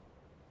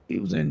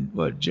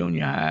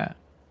junior high,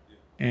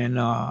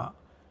 and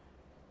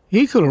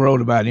he could have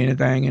wrote about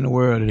anything in the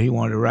world that he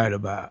wanted to write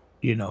about,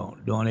 doing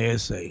an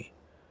essay.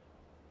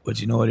 But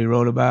you know what he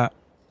wrote about?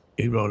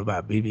 He wrote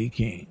about B.B.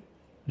 King,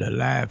 the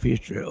life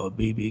history of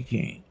B.B.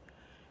 King.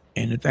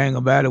 And the thing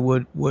about it,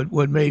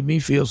 what made me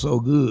feel so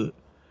good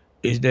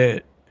is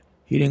that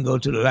he didn't go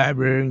to the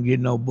library and get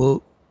no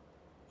book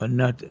or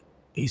nothing.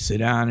 He sit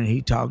down and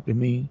he talked to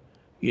me,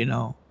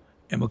 and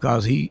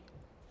because he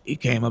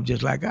came up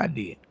just like I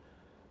did.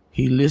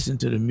 He listened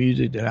to the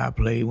music that I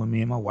played when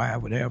me and my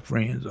wife would have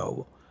friends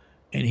over.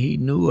 And he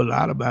knew a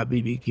lot about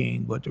B.B.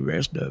 King, but the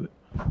rest of it,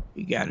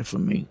 he got it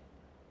from me,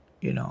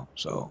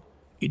 So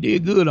he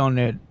did good on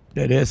that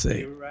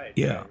essay. You're right.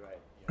 Yeah.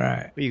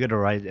 Right. But you got to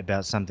write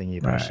about something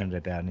you're passionate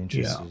about and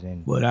interested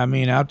in. But I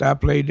mean, after I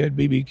played that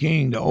B.B.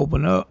 King to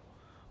open up,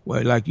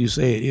 well, like you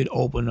said, it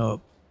opened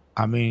up.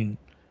 I mean,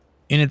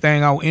 any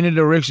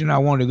direction I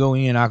wanted to go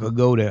in, I could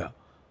go there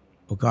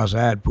because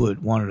I had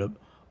put one of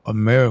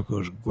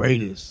America's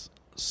greatest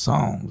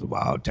songs of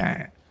all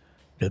time,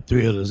 The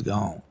Thrill Is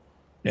Gone.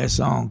 That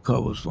song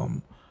covers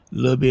from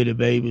little bitty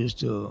babies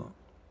to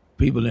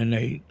people in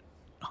their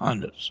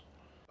hundreds.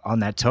 On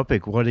that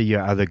topic, what are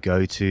your other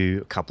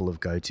couple of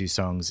go-to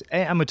songs?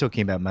 And we're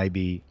talking about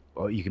maybe,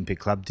 or you can pick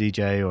club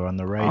DJ or on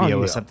the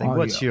radio or something.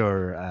 What's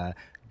your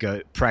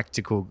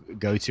practical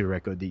go-to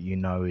record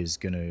that is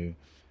going to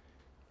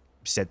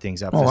set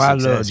things up for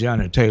success? I love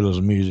Johnny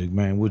Taylor's music,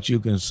 man, which you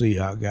can see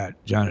I got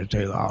Johnny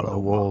Taylor all over. A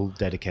wall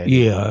dedicated.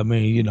 Yeah, I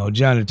mean,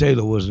 Johnny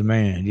Taylor was the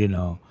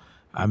man,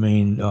 I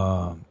mean,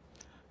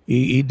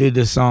 he did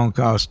this song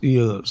called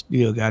Still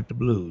Got the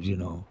Blues,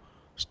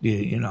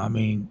 Still, I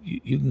mean,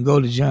 you can go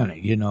to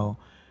Johnny,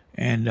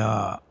 and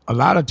a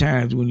lot of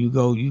times when you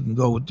can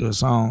go with the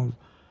songs,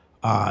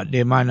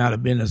 there might not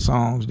have been the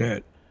songs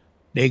that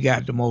they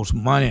got the most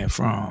money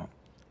from,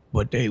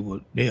 but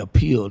they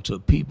appealed to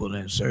people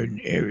in certain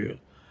areas,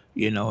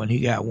 and he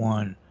got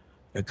one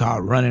that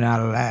called Running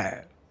Out of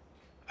Life.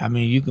 I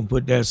mean, you can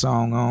put that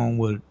song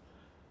on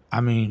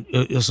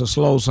it's a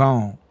slow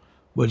song,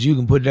 but you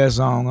can put that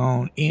song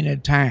on any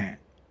time.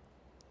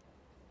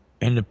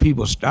 And the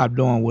people stop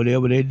doing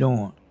whatever they're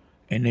doing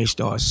and they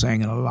start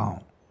singing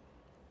along.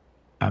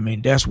 I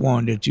mean, that's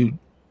one that you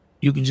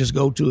can just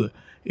go to it.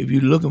 If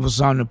you're looking for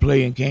something to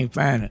play and can't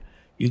find it,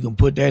 you can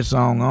put that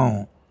song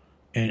on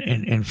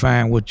and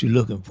find what you're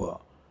looking for.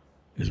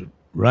 It's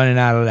Running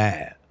Out of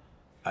Lies.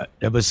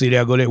 But see,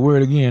 there go that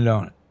word again,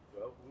 don't it?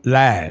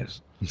 Lies.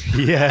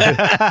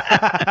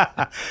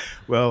 Yeah.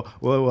 well,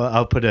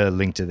 I'll put a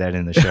link to that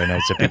in the show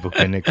notes so people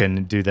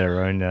can do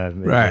their own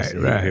right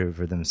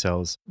for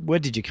themselves. Where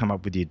did you come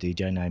up with your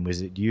DJ name?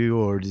 Was it you,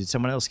 or did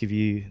someone else give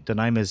you the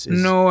name?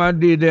 No, I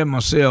did that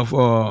myself.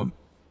 When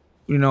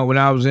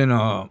I was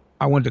I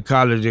went to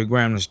college at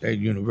Grambling State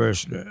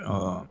University,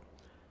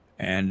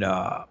 and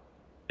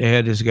they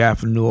had this guy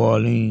from New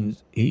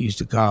Orleans. He used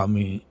to call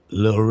me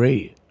Lil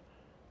Red,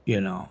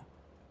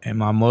 and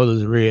my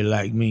mother's red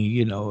like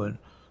me, and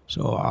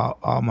so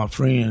all my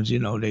friends,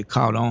 they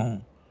caught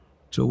on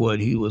to what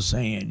he was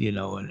saying,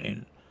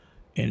 and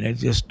it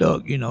just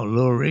stuck,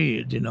 Lil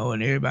Red, and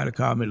everybody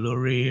called me Lil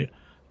Red,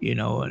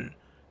 and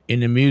in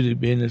the music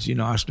business,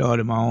 I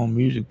started my own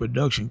music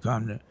production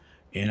company,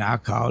 and I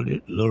called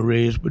it Lil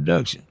Red's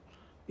Production,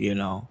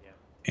 and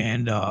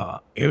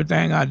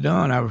everything I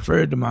done, I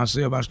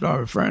started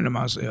referring to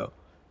myself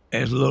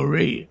as Lil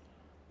Red,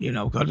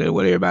 because that's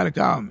what everybody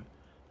called me.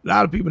 A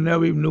lot of people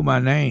never even knew my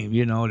name,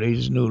 they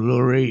just knew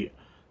Lil Red.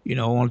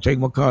 I want to take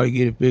my car to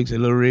get it fixed at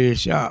Lil Red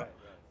shop.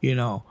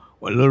 Well,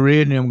 Lil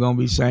Red and them going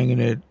to be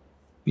singing at,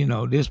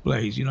 this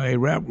place. A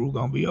rap group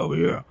going to be over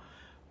here.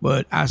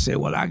 But I said,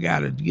 well, I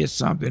got to get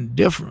something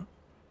different,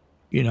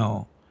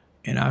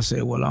 And I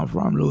said, well, I'm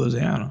from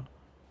Louisiana,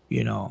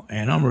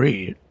 and I'm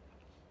red.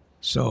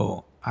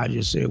 So I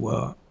just said,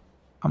 well,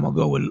 I'm going to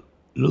go with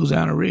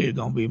Louisiana Red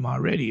going to be my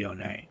radio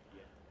name.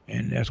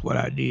 And that's what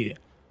I did.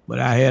 But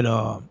I had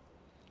a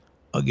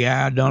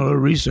guy, I done a little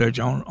research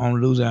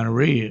on Louisiana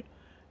Red,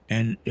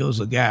 and it was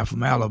a guy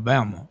from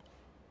Alabama,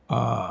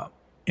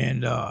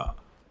 and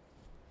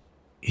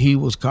he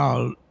was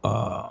called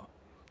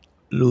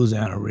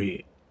Louisiana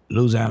Red,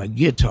 Louisiana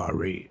Guitar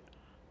Red,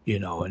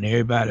 and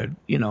everybody,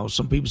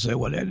 some people say,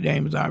 well, that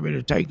name is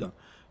already taken.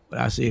 But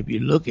I say, if you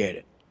look at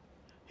it,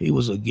 he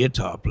was a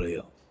guitar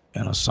player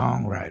and a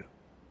songwriter,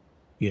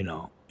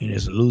 and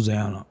it's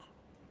Louisiana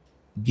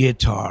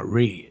Guitar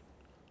Red.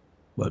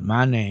 But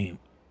my name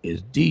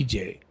is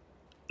DJ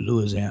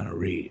Louisiana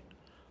Red.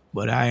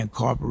 But I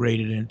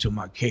incorporated into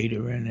my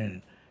catering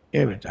and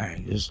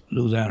everything. It's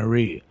Louisiana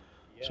Red.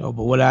 So,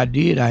 but what I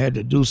did, I had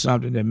to do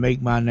something that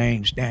make my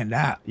name stand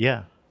out.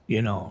 Yeah.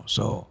 You know,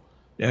 so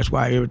that's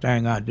why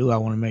everything I do, I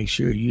want to make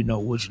sure you know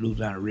which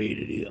Louisiana Red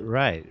it is.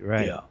 Right.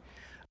 Yeah.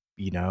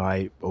 You know,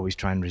 I always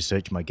try and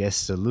research my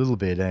guests a little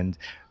bit, and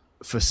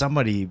for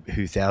somebody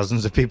who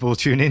thousands of people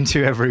tune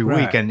into every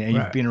week, and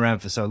you've been around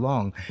for so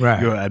long,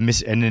 you're an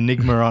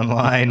enigma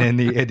online, and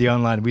the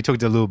online. We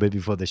talked a little bit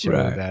before the show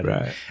about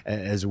it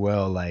as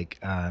well. Like,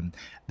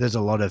 there's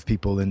a lot of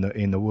people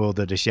in the world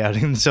that are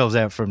shouting themselves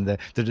out that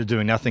are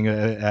doing nothing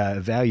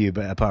value,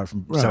 but apart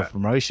from self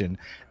promotion.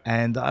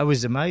 And I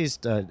was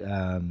amazed at.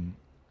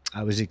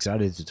 I was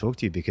excited to talk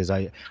to you because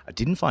I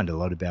didn't find a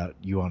lot about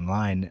you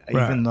online,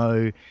 even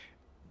though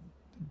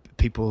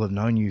people have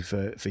known you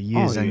for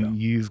years, and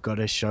you've got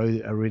a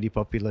really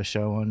popular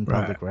show on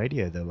public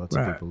radio that lots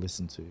of people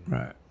listen to.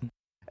 Right.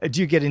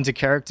 Do you get into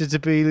character to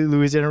be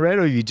Louisiana Red,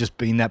 or have you just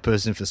been that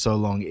person for so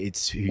long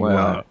it's who you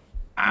are?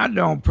 I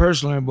don't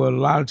personally, but a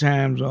lot of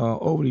times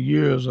over the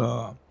years,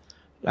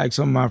 like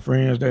some of my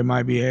friends, they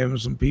might be having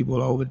some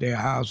people over at their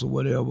house or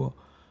whatever,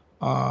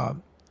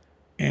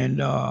 and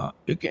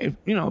it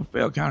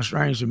felt kind of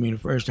strange to me the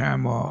first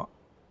time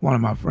one of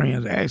my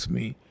friends asked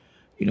me,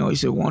 you know, he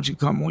said, "Why don't you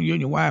come? When you and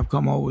your wife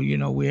come over, you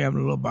know, we're having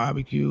a little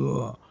barbecue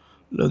or a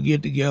little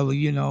get together,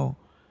 you know."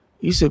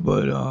 He said,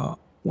 "But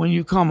when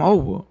you come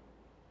over,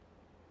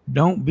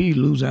 don't be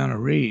Louisiana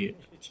Red,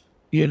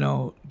 you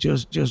know.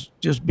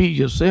 Just be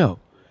yourself."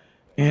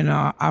 And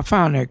I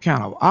found that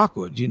kind of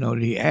awkward, you know,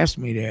 that he asked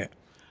me that,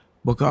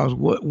 because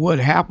what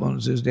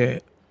happens is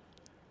that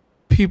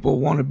people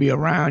want to be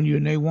around you,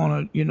 and they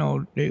want to, you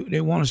know,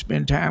 they want to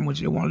spend time with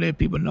you. They want to let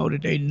people know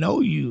that they know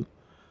you.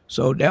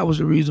 So that was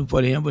the reason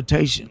for the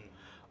invitation.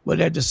 But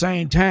at the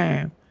same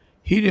time,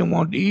 he didn't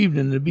want the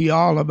evening to be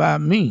all about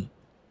me,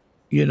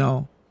 you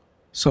know.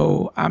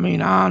 So, I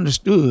mean, I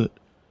understood,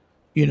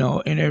 you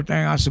know, and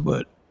everything. I said,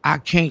 but I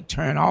can't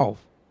turn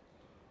off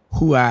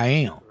who I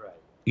am,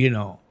 you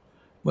know.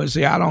 But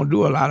see, I don't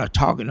do a lot of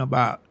talking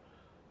about,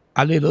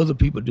 I let other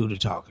people do the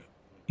talking.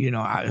 You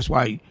know, that's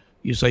why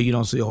you say you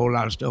don't see a whole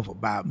lot of stuff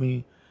about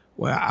me.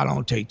 Well, I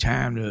don't take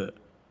time to,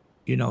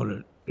 you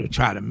know, to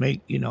try to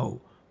make, you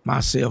know,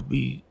 myself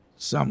be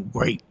some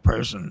great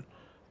person.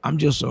 I'm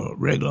just a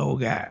regular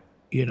old guy,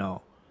 you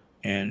know,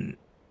 and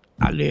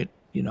I let,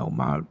 you know,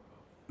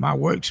 my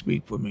work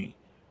speak for me,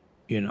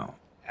 you know.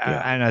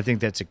 And I think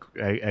that's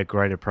a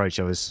great approach.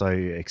 I was so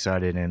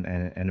excited and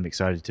I'm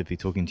excited to be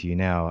talking to you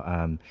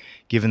now,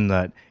 given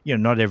that, you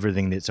know, not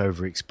everything that's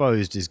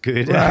overexposed is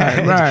good.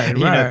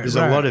 There's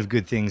a lot of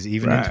good things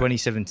even in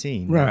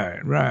 2017.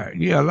 Right.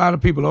 Yeah, a lot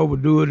of people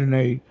overdo it, and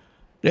they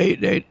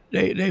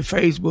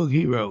Facebook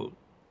heroes.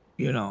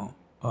 You know,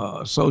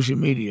 social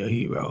media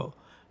hero.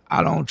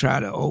 I don't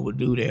try to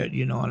overdo that,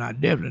 you know, and I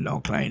definitely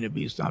don't claim to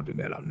be something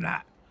that I'm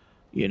not.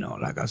 You know,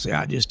 like I say,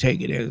 I just take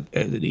it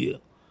as it is.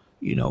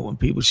 You know, when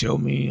people show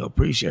me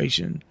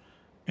appreciation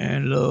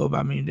and love,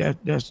 I mean,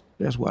 that's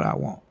what I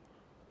want.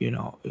 You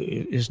know,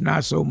 it's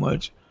not so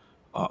much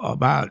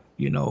about,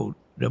 you know,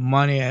 the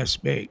money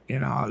aspect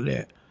and all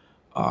that.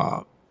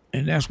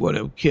 And that's what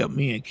have kept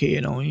me in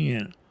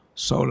KNON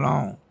so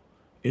long,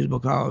 is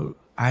because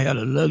I had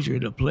a luxury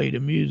to play the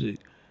music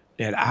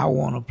that I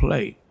want to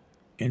play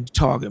and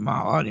target my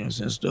audience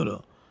instead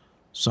of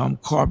some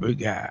corporate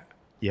guy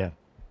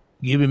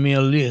giving me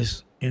a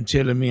list and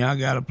telling me I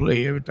got to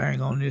play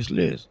everything on this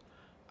list.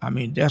 I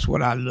mean, that's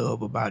what I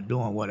love about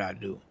doing what I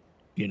do,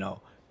 you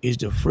know, is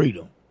the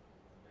freedom,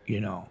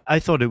 you know. I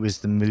thought it was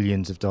the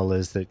millions of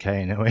dollars that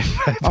KNON.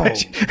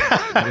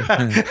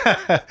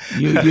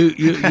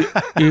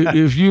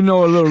 If you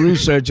know a little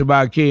research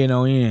about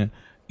KNON,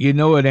 you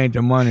know it ain't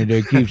the money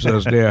that keeps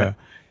us there.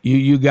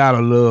 You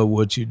gotta love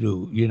what you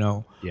do, you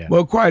know. Yeah.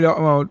 But quite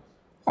on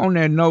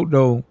that note,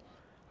 though,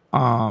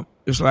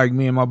 it's like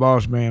me and my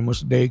boss man,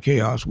 Mr. Dave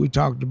Chaos. We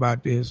talked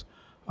about this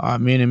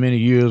many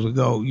years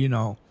ago. You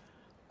know,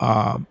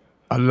 a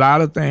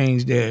lot of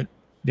things that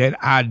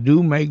I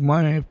do make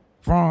money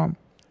from,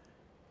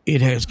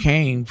 it has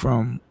came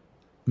from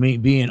me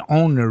being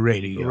on the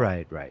radio.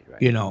 Right.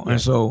 You know,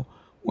 and so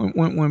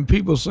when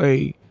people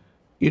say,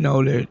 you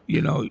know, that,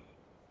 you know,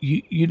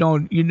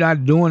 you're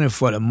not doing it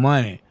for the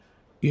money,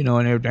 you know,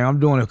 and everything. I'm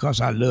doing it because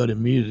I love the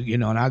music, you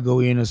know, and I go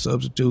in and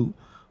substitute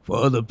for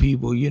other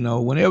people, you know.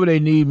 Whenever they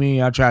need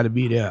me, I try to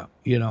be there,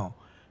 you know.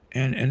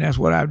 And that's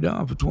what I've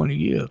done for 20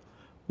 years.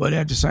 But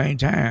at the same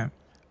time,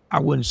 I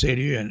wouldn't sit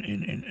here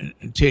and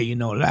tell you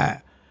no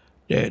lie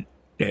that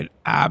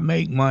I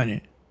make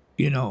money,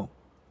 you know.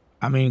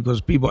 I mean,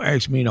 because people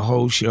ask me to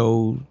host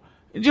shows,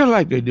 just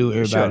like they do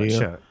everybody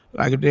else. Sure.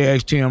 Like if they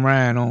ask Tim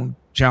Ryan on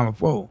Channel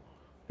 4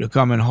 to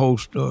come and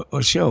host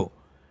a show,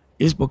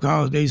 it's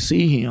because they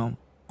see him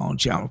on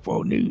Channel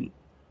 4 News.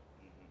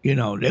 You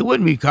know, they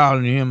wouldn't be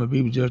calling him if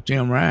he was just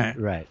Tim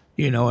Ryan. Right.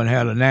 You know, and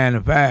had a 9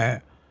 to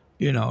 5.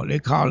 You know, they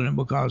calling him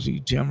because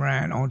he's Tim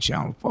Ryan on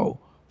Channel 4,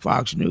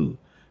 Fox News.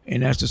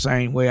 And that's the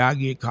same way I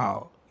get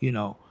called. You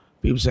know,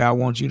 people say, I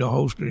want you to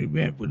host an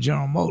event for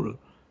General Motors.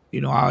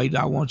 You know, I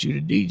want you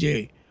to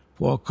DJ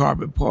for a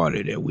carpet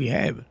party that we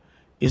having.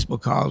 It's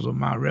because of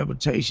my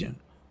reputation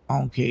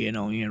on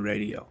KNON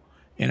radio.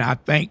 And I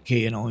thank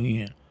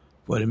KNON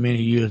for the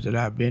many years that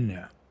I've been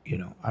there.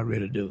 I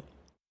really do.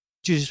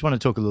 Do you just want to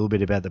talk a little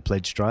bit about the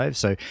pledge drive?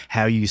 So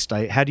how do you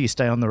stay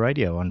on the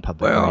radio, on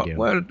public radio?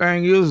 Well, the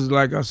thing is,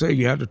 like I say,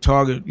 you have to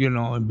target,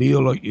 and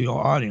build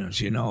your audience,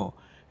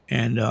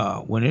 And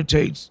when it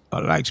takes,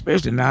 like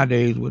especially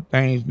nowadays with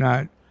things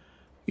not,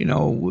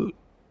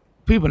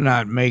 people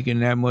not making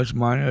that much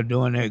money or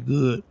doing that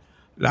good,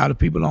 a lot of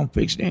people on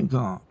fixed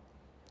income,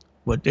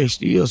 but they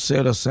still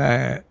set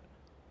aside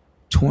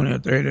 $20 or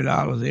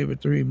 $30 every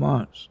 3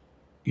 months,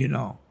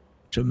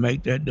 to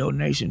make that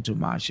donation to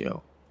my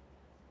show.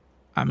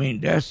 I mean,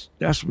 that's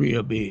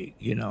real big,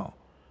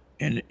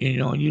 And,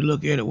 when you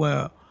look at it,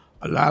 well,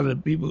 a lot of the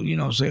people,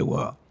 say,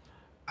 well,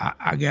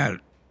 I got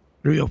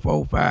 $300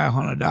 or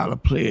 $400,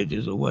 $500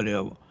 pledges or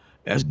whatever.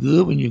 That's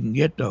good when you can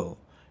get those.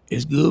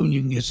 It's good when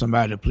you can get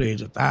somebody to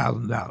pledge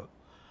 $1,000.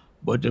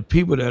 But the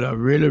people that are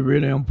really,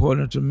 really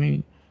important to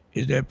me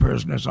is that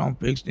person that's on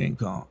fixed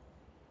income.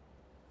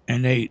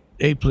 And they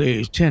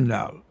pledge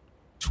 $10,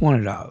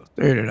 $20,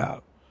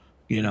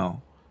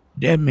 $30,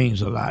 That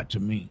means a lot to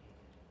me,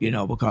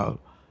 because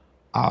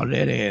all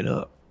that add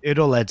up. It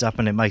all adds up,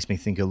 and it makes me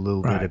think a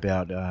little bit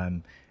about,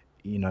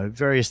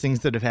 various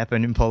things that have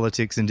happened in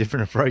politics and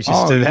different approaches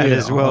to that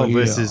as well,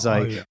 versus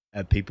a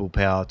people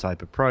power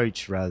type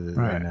approach rather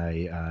than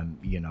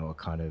a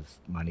kind of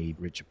money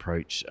rich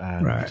approach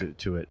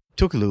to it.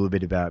 Talk a little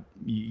bit about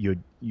your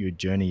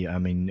journey. I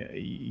mean,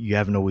 you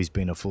haven't always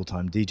been a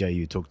full-time DJ.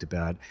 You talked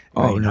about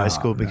in high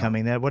school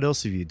becoming that. What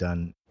else have you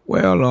done?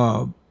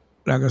 Well,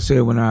 like I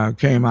said, when I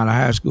came out of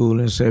high school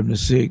in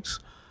 '76,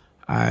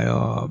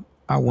 I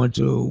went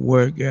to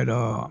work at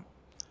a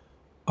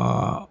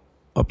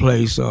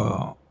place,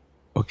 a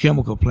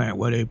chemical plant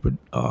where they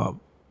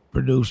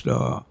produced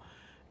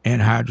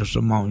anhydrous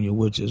ammonia,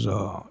 which is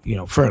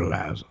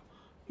fertilizer.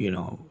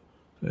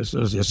 It's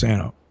just saying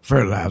a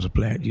fertilizer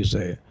plant. You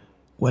say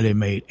where they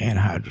made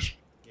anhydrous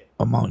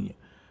ammonia,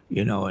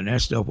 and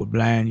that stuff would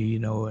blind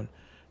you, and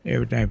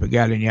everything,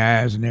 forgot in your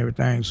eyes and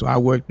everything. So I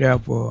worked there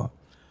for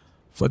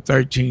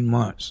 13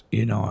 months,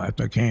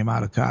 after I came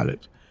out of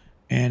college,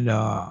 and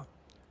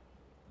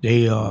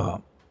they,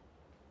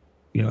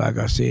 like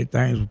I said,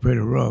 things were pretty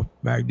rough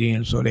back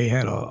then. So they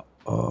had a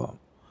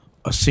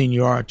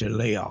seniority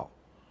layoff.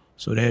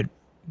 So that,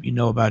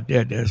 about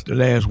that, that's the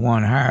last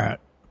one hired,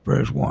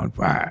 first one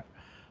fired,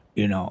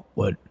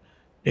 But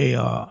they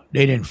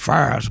didn't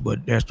fire us,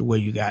 but that's the way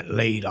you got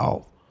laid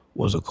off,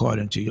 was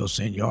according to your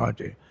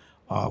seniority,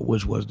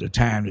 which was the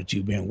time that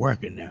you've been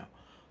working now.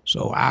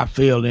 So I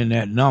fell in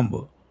that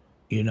number,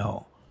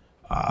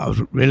 I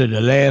was really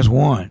the last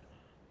one,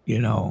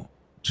 to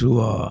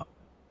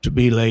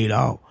be laid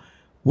off,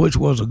 which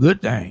was a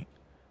good thing,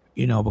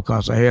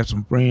 because I had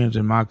some friends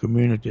in my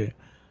community.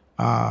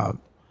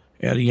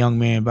 Had a young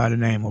man by the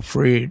name of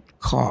Fred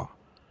Carr,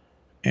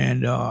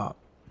 and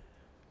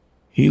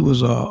he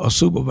was a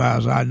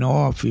supervisor out in the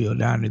oil field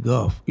down in the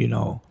Gulf,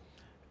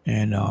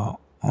 and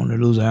on the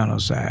Louisiana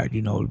side,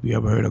 if you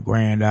ever heard of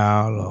Grand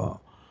Isle or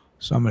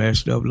some of that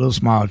stuff, little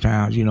small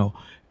towns, as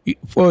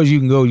far as you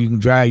can go, you can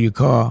drive your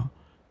car,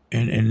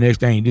 and the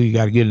next thing you do, you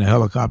got to get in a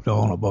helicopter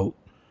or on a boat.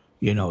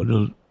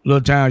 The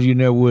little towns you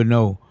never would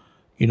know,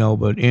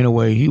 but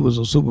anyway, he was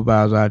a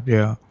supervisor out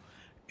there,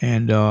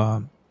 and,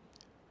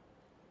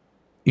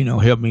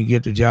 helped me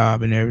get the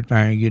job and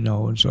everything,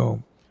 and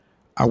so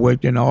I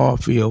worked in the oil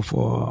field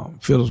for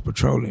Phillips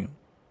Petroleum,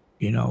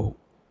 and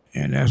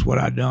that's what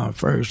I done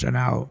first, and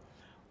I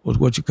was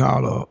what you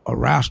call a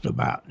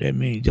roustabout. That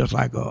means just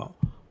like a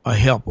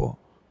helper,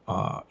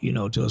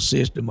 to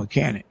assist the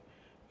mechanic,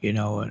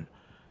 and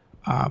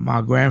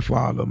my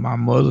grandfather, my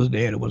mother's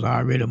dad, was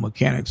already a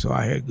mechanic, so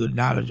I had good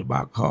knowledge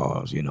about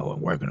cars, and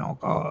working on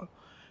cars.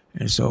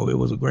 And so it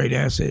was a great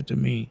asset to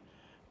me.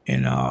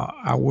 And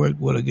I worked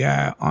with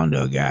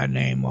under a guy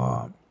named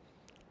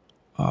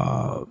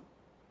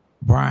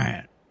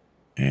Brian,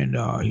 and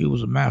he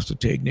was a master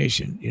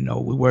technician.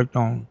 We worked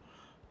on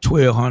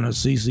 1,200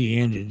 cc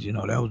engines,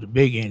 that was the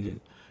big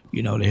engine,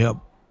 to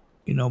help,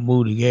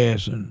 move the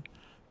gas and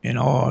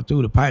all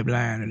through the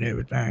pipeline and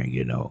everything,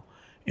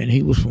 and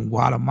he was from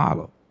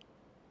Guatemala,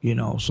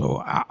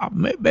 so I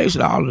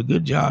basically all the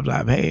good jobs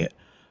I've had,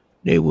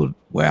 they were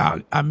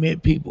where I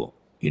met people,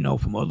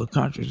 from other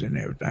countries and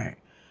everything,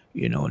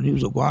 and he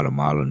was a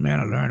Guatemalan man.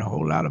 I learned a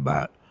whole lot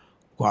about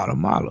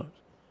Guatemalans,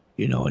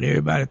 and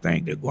everybody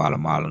think that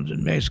Guatemalans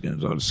and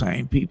Mexicans are the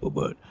same people,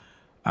 but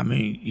I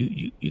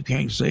mean, you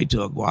can't say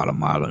to a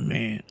Guatemalan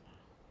man,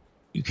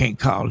 you can't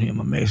call him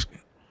a Mexican.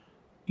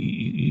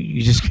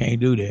 You just can't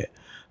do that.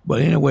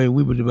 But anyway,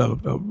 we would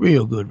develop a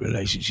real good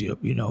relationship,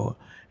 And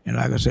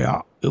like I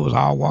said, it was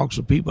all walks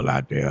of people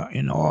out there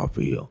in the oil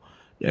field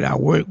that I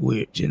worked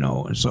with,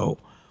 And so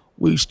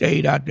we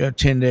stayed out there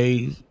 10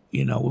 days.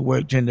 We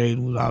worked 10 days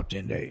and we was out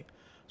 10 days.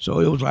 So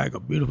it was like a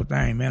beautiful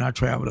thing, man. I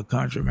traveled the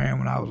country, man,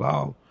 when I was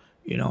off,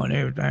 and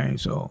everything.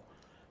 So,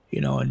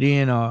 and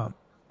then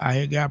I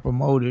had got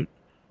promoted,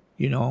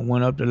 and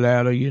went up the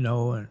ladder,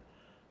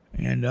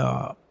 and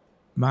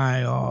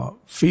my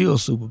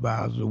field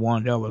supervisor, the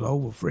one that was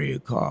over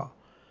Fred Carr,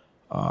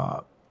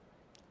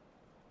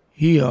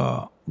 he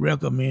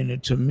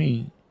recommended to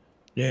me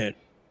that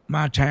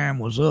my time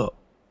was up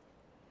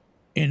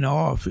in the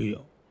oil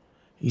field.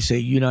 He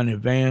said, you done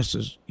advanced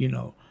us,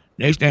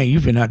 next thing you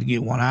finna have to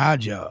get one of our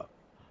jobs.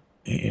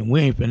 And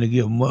we ain't finna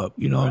give them up,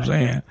 you know what I'm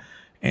saying?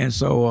 And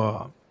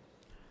so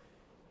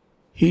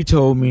he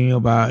told me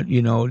about,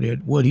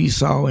 that what he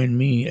saw in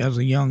me as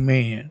a young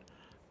man,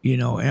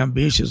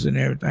 ambitious and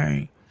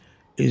everything,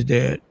 is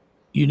that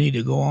you need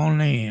to go on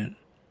land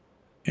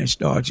and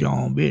start your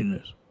own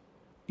business.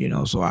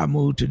 So I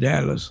moved to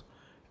Dallas,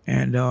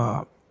 and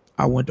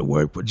I went to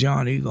work for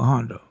John Eagle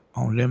Honda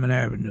on Lemon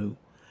Avenue.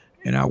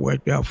 And I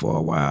worked there for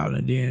a while,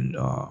 and then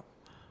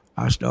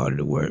I started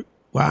to work.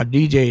 Well, I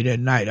DJ'd at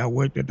night. I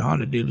worked at the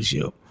Honda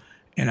dealership,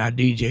 and I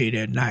DJ'd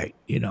at night,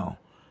 And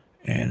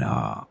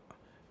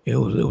it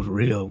was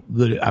real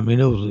good. I mean,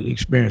 it was an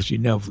experience you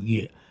never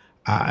forget.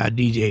 I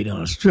DJ'd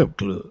on a strip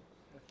club,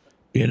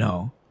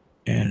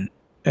 and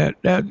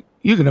that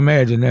you can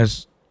imagine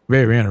that's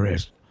very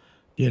interesting,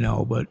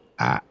 But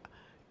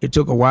it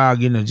took a while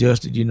getting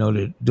adjusted,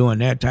 to doing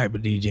that type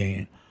of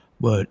DJing.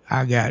 But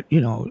I got,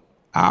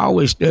 I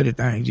always studied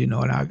things, and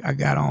I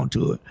got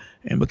onto it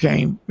and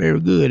became very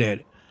good at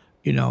it,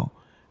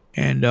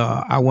 And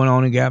I went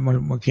on and got my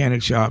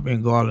mechanic shop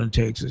in Garland,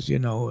 Texas,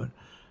 and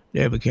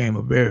that became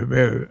a very,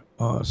 very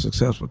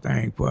successful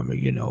thing for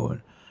me,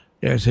 and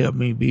that's helped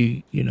me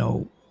be,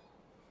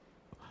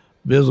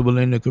 visible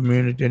in the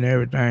community and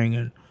everything.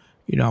 And,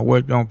 I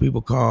worked on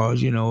people's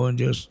cars, and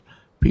just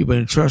people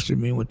entrusted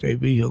me with their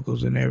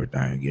vehicles and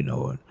everything,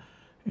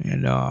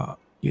 and I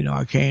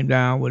came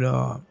down with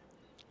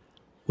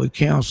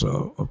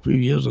cancer a few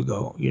years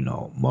ago,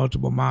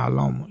 multiple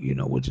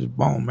myeloma, which is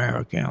bone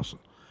marrow cancer.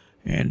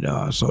 And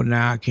so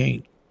now I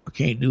can't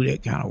do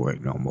that kind of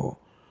work no more,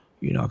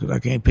 because I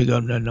can't pick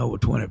up nothing over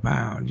 20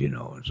 pounds,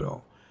 and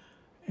so,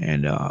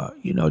 and,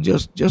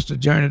 just a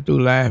journey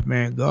through life,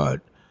 man.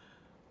 God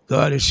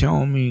has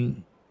shown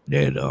me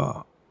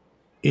that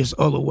it's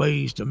other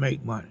ways to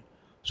make money.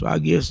 So I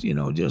guess,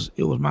 just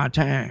it was my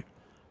time,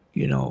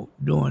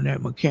 doing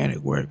that mechanic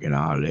work and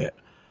all that.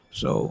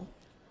 So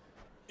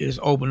it's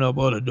opened up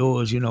other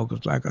doors,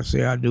 because like I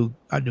say, I do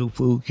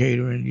food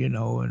catering, and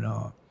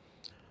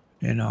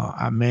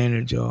I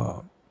manage,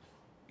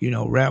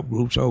 rap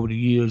groups over the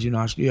years.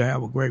 I still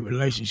have a great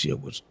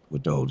relationship with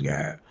those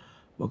guys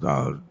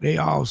because they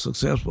all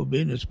successful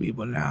business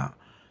people now,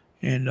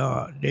 and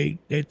they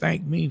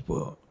thank me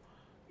for,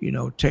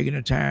 taking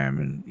the time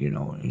and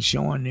and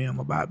showing them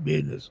about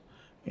business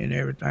and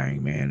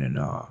everything, man. And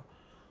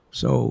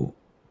so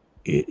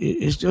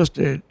it's just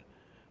that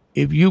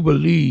if you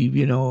believe,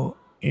 in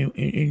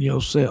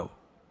yourself,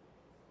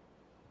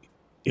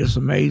 it's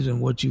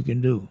amazing what you can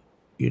do,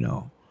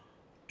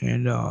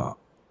 And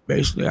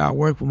basically, I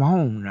work from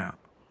home now,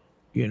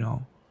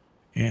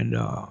 And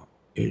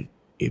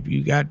if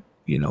you got,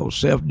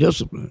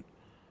 self-discipline,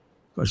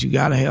 because you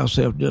got to have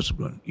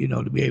self-discipline,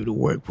 to be able to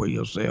work for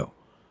yourself,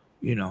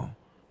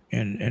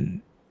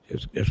 And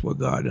it's what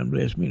God done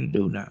blessed me to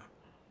do now,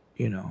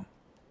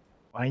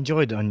 I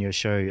enjoyed on your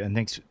show, and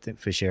thanks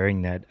for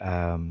sharing that.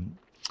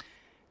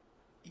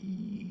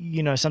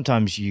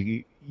 Sometimes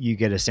you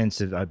get a sense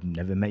of, I've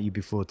never met you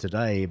before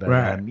today,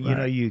 but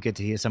you get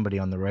to hear somebody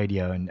on the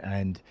radio,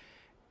 and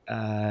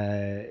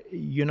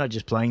you're not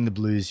just playing the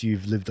blues,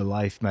 you've lived a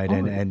life, mate.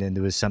 And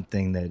there was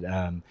something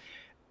that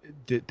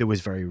that was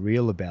very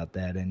real about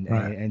that,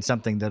 and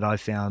something that I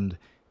found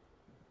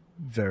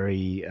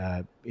very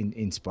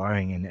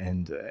inspiring,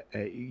 and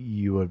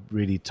you were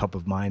really top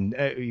of mind.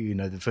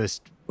 The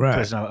first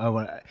person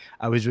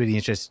I was really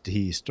interested to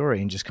hear your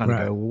story and just kind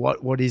of go, well,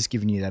 what is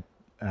giving you that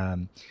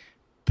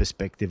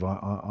perspective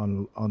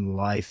on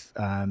life,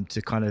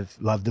 to kind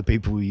of love the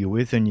people you're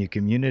with and your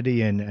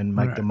community, and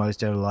make the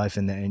most out of life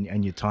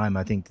and your time.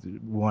 I think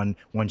one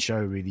show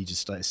really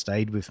just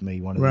stayed with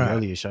me. One of the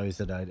earlier shows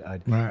that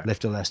I'd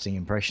left a lasting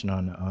impression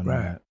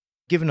on.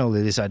 Given all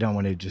of this, I don't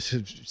want to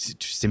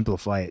just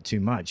simplify it too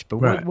much,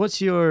 but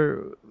what's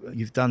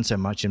you've done so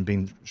much and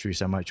been through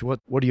so much. What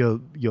are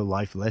your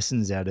life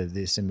lessons out of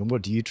this? And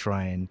what do you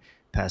try and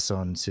pass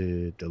on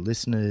to the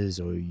listeners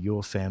or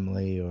your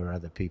family or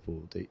other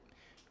people that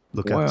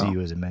look up to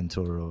you as a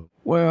mentor?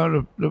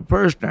 Well, the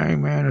first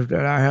thing, man, is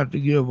that I have to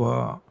give,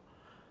 like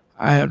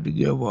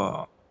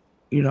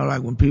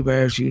when people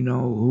ask you,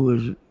 who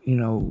is,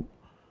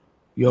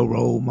 your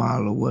role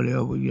model or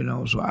whatever,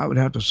 so I would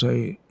have to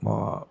say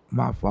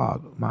my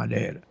father, my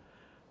dad,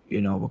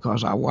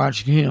 because I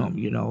watched him,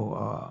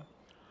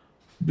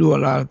 do a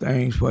lot of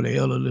things for the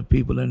elderly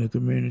people in the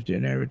community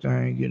and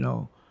everything, he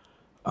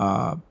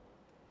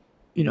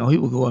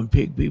would go and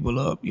pick people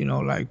up,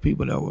 like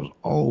people that was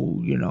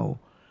old,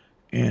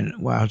 and,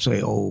 well, I'd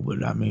say old,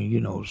 but I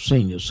mean,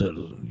 senior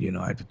citizens,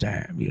 at the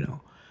time,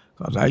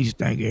 because I used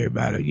to think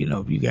everybody,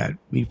 if you got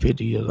be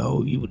 50 years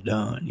old, you were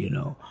done,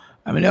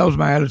 I mean, that was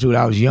my attitude.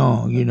 I was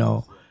young,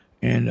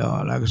 and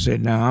like I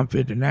said, now I'm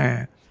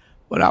 59.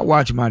 But I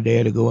watched my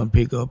dad go and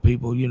pick up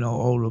people,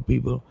 older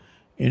people,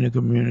 in the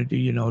community,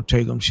 you know,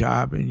 take them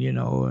shopping, you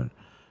know, and,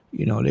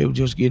 you know, they were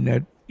just getting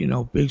that, you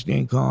know, fixed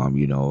income,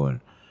 you know,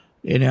 and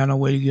they didn't have no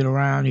way to get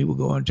around. He would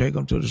go and take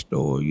them to the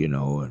store, you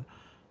know, and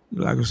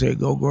like I said,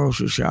 go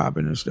grocery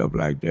shopping and stuff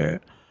like that,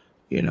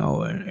 you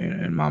know,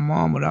 and my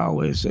mom would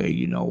always say,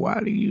 you know, why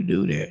do you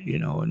do that, you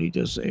know, and he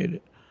just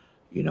said,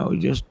 you know, he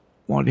just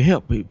wanted to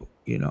help people,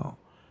 you know,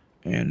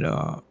 and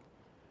I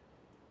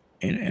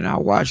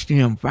watched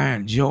him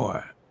find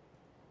joy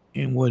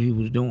in what he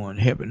was doing,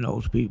 helping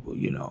those people,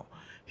 you know.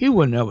 He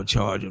would never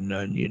charge them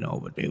nothing, you know,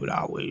 but they would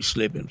always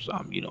slip him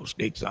something, you know,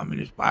 stick something in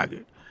his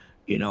pocket,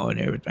 you know, and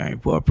everything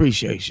for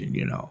appreciation,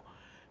 you know.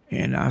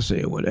 And I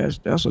said, well,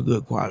 that's a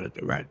good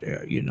quality right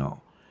there, you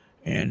know.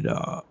 And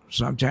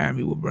sometimes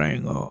he would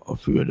bring a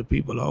few of the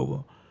people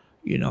over.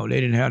 You know, they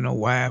didn't have no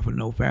wife or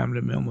no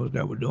family members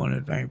that were doing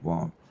anything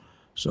for him.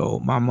 So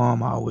my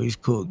mom always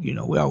cooked, you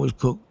know. We always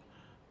cooked,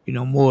 you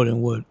know, more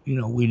than what, you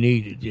know, we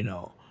needed, you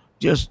know.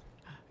 Just,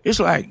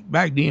 it's like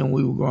back then when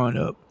we were growing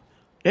up,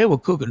 they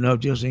would cook enough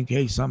just in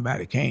case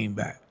somebody came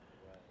back,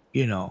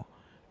 you know.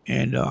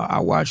 And I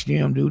watched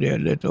him do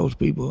that, let those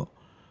people,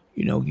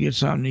 you know, get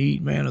something to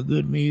eat, man, a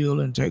good meal,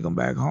 and take them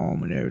back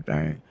home and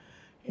everything.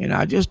 And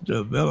I just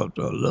developed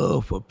a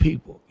love for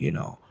people, you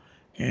know.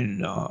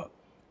 And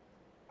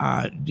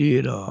I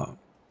did a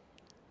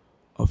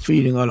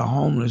feeding of the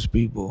homeless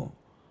people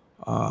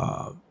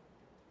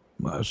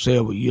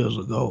several years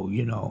ago,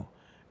 you know,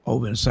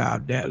 over in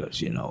South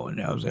Dallas, you know, and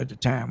that was at the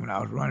time when I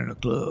was running a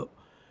club,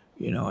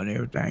 you know, and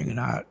everything. And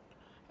I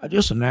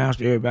just announced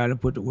to everybody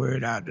and put the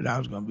word out that I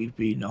was going to be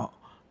feeding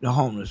the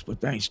homeless for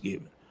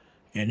Thanksgiving.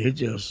 And it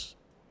just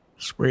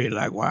spread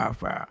like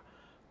wildfire.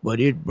 But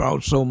it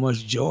brought so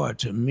much joy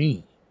to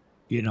me,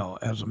 you know,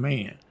 as a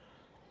man,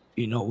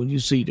 you know, when you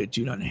see that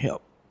you done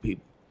help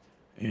people.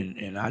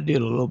 And I did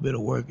a little bit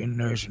of work in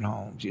nursing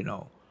homes, you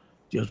know,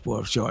 just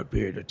for a short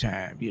period of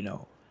time, you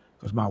know,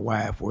 because my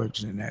wife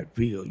works in that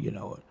field, you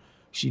know.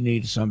 She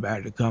needed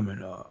somebody to come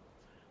and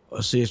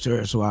assist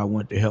her, so I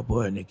went to help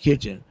her in the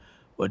kitchen.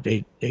 But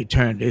they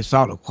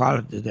saw the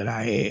quality that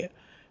I had,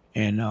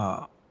 and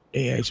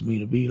they asked me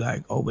to be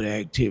like over the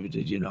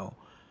activities, you know.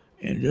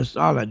 And just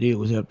all I did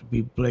was help the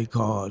people play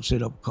cards,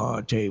 set up a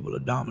card table,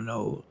 a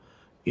domino,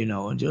 you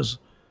know, and just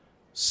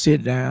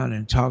sit down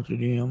and talk to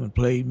them and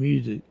play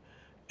music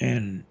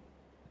and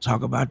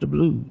talk about the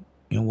blues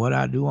and what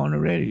I do on the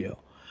radio.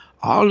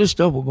 All this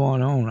stuff was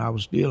going on. I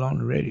was still on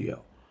the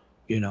radio,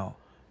 you know.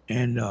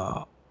 And,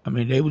 I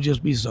mean, they would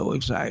just be so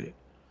excited.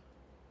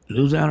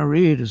 Louisiana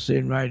Red is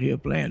sitting right here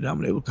playing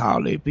them. They would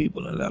call their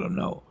people and let them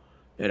know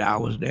that I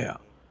was there.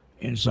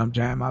 And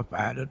sometime I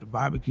fired at the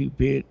barbecue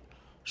pit,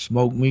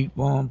 smoked meat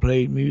for them,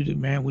 played music,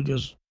 man. It was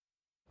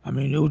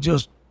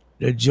just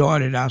the joy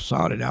that I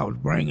saw that I was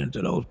bringing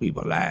to those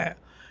people live.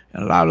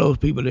 And a lot of those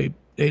people,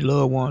 they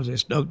loved ones that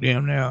stuck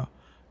them there,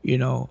 you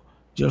know,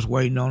 just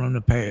waiting on them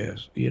to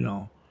pass, you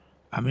know.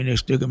 I mean, they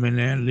stick them in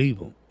there and leave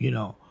them, you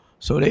know.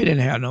 So they didn't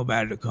have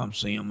nobody to come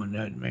see them or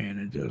nothing, man.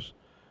 And just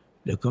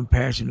the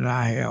compassion that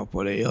I have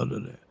for the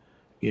elderly,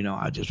 you know,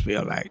 I just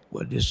feel like,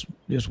 well, this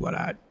is what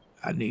I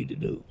need to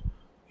do.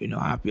 You know,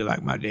 I feel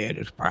like my dad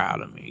is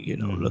proud of me, you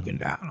know, looking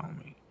down on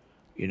me,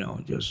 you know,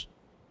 just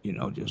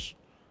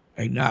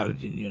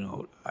acknowledging, you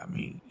know, I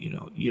mean, you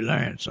know, you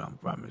learn something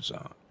from it,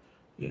 son.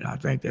 You know, I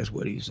think that's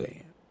what he's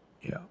saying,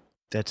 yeah.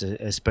 That's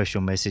a special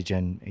message,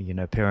 and, you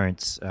know,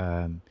 parents,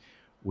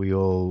 we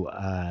all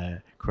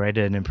create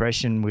an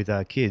impression with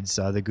our kids,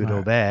 either good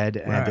or bad,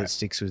 and it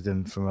sticks with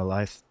them from a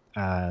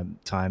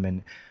lifetime.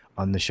 And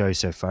on the show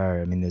so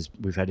far, I mean,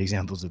 we've had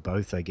examples of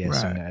both, I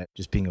guess, and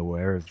just being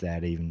aware of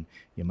that. Even,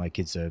 you know, my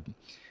kids are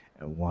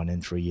 1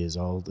 and 3 years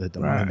old at the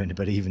moment,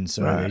 but even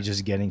so, they're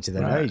just getting to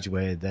that age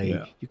where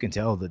you can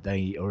tell that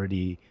they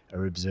already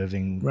are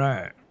observing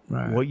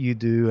what you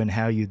do and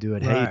how you do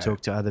it, how you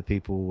talk to other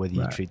people, whether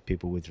you treat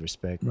people with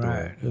respect.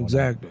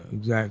 Exactly.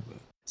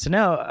 So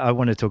now I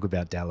want to talk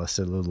about Dallas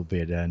a little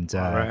bit, and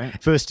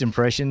first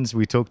impressions.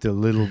 We talked a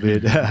little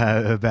bit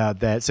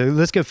about that. So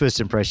let's go first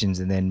impressions,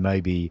 and then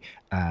maybe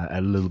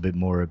a little bit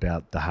more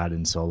about the heart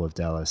and soul of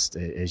Dallas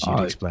as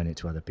you'd explain it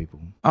to other people.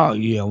 Oh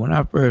yeah, when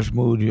I first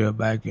moved here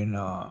back in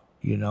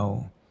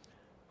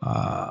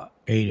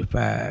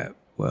 85,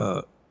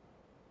 well,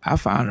 I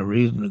found a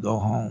reason to go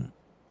home,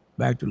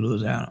 back to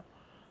Louisiana.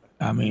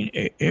 I mean,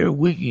 every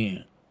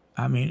weekend.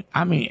 Every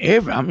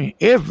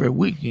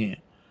weekend.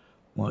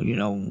 Well, you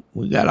know,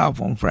 we got off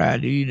on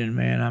Friday evening,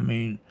 man. I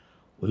mean,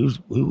 we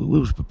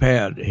was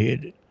prepared to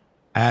head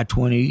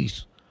I-20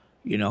 East,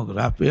 you know,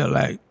 because I feel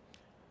like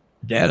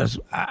Dallas,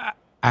 I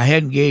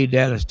hadn't gave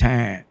Dallas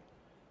time,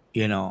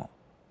 you know.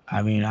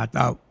 I mean, I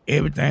thought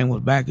everything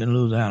was back in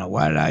Louisiana.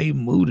 Why did I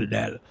even move to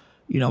Dallas?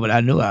 You know, but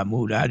I knew I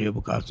moved out here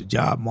because the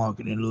job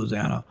market in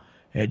Louisiana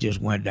had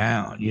just went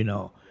down, you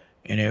know,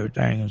 and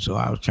everything. And so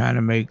I was trying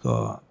to make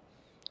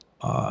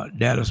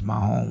Dallas my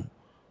home.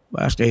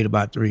 But I stayed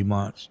about 3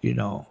 months, you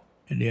know,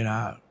 and then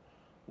I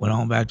went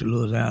on back to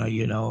Louisiana,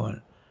 you know,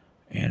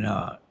 and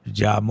the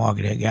job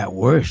market had got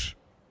worse,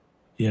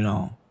 you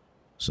know.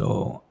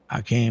 So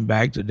I came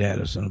back to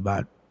Dallas in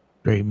about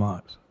 3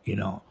 months, you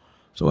know.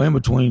 So in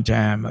between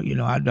time,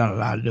 I've done a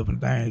lot of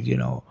different things.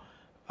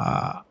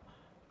 I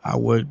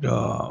worked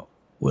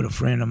with a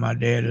friend of my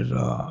dad's.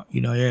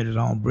 He had his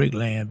own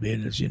bricklaying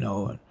business.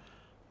 And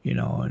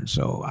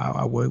so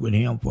I worked with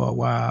him for a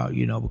while.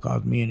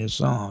 Because me and his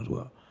sons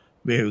were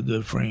very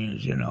good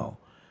friends.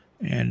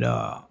 And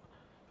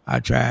I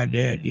tried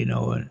that.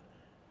 And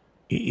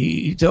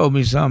he told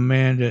me something,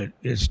 man,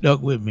 that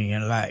stuck with me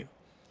in life.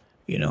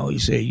 He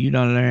said, you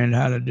done learned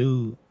how to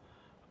do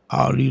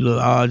all these little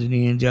odds and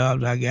ends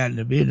jobs I got in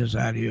the business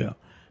out here.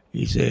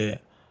 He said,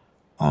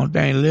 only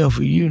thing left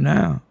for you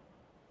now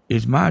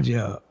is my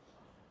job.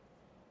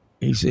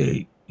 He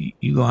said,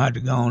 you're going to have to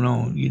go on,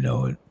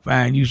 and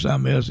find you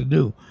something else to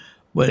do.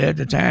 But at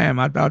the time,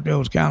 I thought that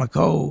was kind of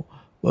cold.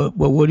 But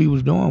what he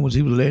was doing was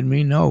he was letting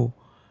me know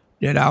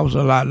that I was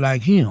a lot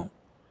like him.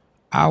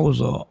 I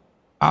was a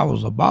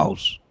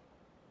boss,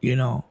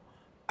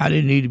 I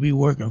didn't need to be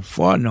working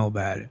for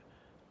nobody.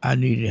 I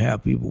needed to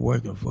have people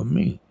working for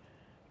me,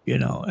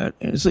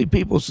 And see,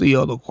 people see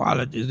other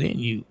qualities in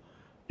you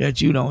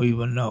that you don't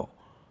even know.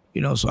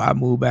 So I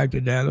moved back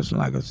to Dallas, and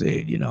like I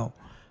said,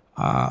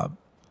 I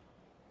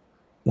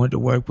went to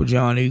work for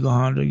John Eagle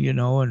Honda,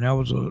 and that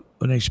was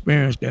an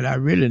experience that I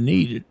really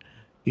needed,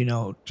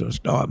 to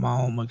start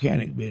my own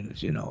mechanic business,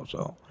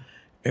 So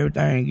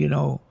everything,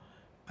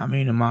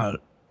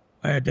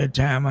 at that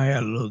time I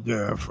had a little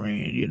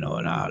girlfriend, and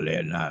all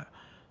that, and I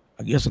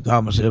guess I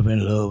got myself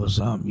in love or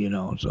something,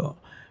 So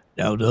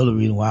that was the other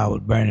reason why I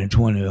was burning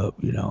 20 up,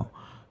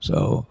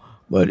 So,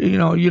 but,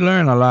 you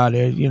learn a lot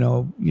there,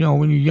 when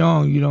you're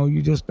young,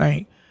 you just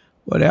think.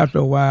 But after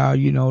a while,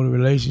 the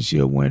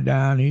relationship went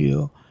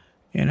downhill.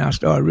 And I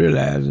started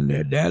realizing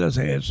that Dallas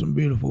had some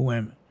beautiful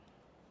women,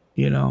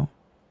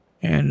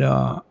 And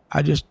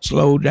I just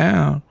slowed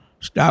down,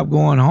 stopped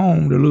going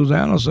home to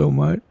Louisiana so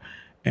much,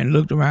 and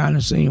looked around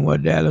and seen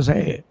what Dallas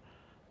had,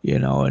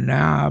 And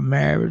now I'm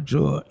married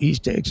to an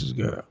East Texas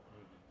girl,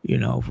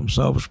 from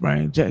Sulphur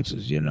Springs,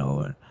 Texas,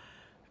 And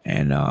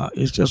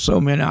it's just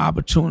so many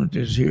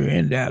opportunities here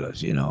in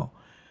Dallas,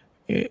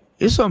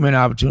 It's so many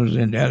opportunities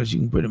in Dallas.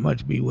 You can pretty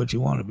much be what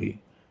you want to be,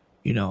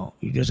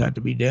 You just have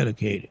to be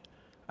dedicated.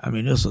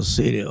 It's a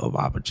city of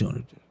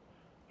opportunity,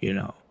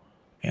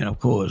 And of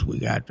course, we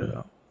got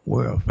the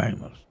world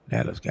famous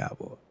Dallas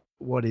Cowboys.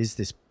 What is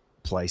this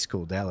place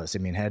called Dallas?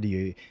 How do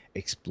you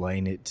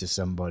explain it to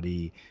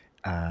somebody,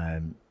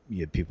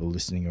 people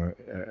listening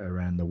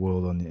around the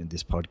world on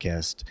this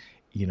podcast?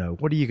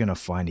 What are you going to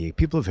find here?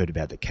 People have heard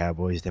about the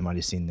Cowboys. They might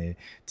have seen the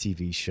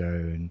TV show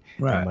and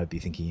they might be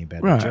thinking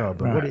about the job.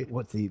 But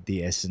what's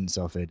the essence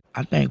of it?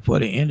 I think for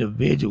the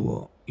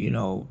individual,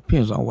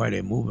 depends on where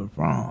they're moving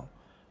from.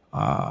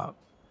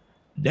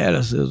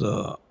 Dallas is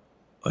a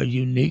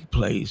unique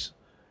place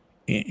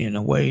in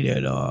a way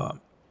that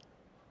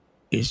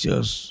it's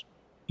just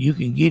you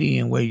can get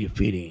in where you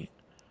fit in.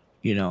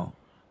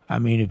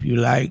 If you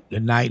like the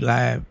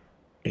nightlife,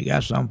 they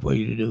got something for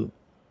you to do.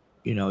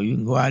 You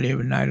can go out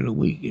every night of the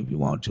week if you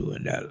want to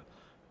in Dallas.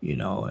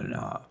 And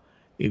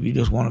if you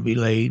just want to be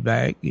laid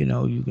back, you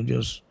can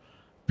just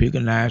pick a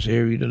nice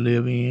area to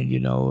live in,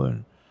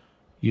 and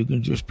you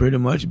can just pretty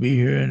much be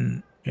here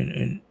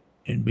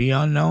and be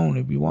unknown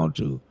if you want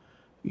to,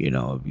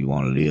 if you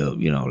want to live,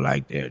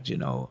 like that,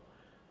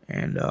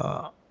 and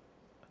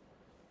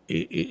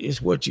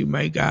it's what you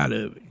make out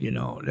of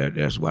it,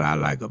 that's what I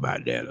like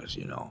about Dallas,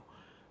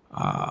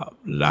 a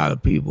lot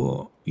of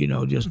people,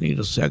 just need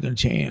a second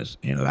chance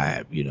in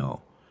life,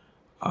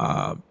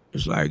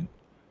 it's like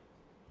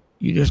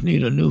you just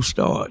need a new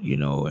start,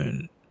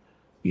 and,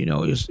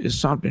 it's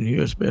something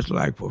here, especially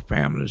like for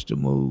families to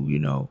move,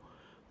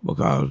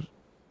 because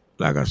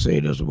like I say,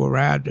 there's a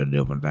variety of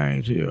different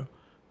things here,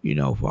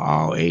 for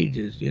all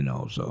ages,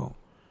 so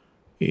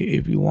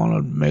if you want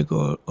to make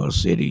a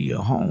city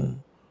your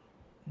home,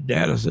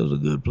 Dallas is a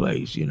good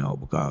place,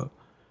 because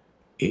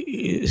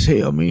it's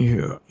held me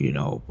here,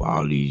 for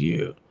all these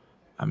years.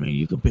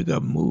 You can pick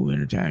up and move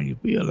anytime you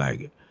feel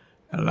like it.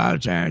 And a lot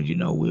of times,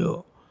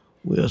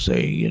 we'll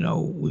say,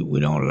 we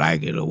don't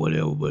like it or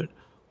whatever, but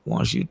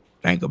once you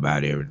think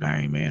about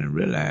everything, man, and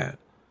realize,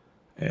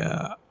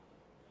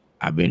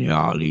 I've been here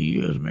all these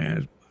years,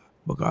 man,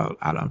 because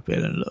I done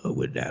fell in love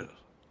with Dallas.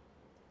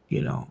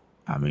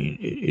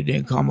 It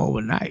didn't come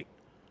overnight.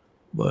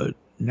 But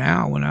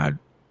now when I,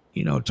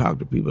 talk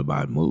to people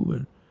about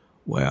moving,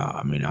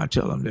 well, I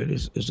tell them that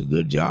it's a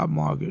good job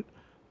market,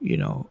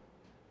 and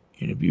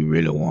if you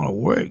really want to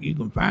work, you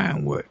can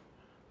find work.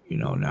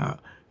 Now,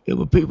 if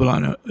a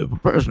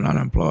person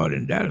unemployed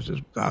in Dallas, it's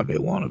because they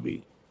want to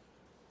be,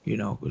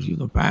 because you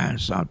can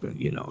find something,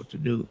 to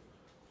do.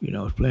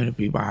 There's plenty of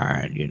people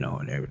hiring,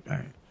 and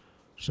everything.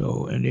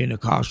 So, and then the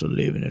cost of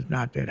living is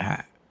not that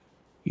high,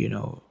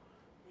 and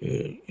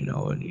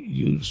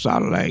you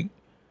sort of like,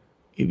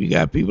 if you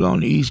got people on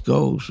the East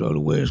Coast or the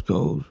West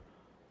Coast,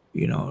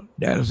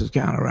 Dallas is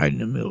kind of right in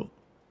the middle,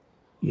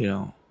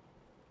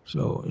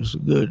 so it's a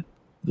good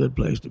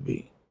place to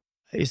be.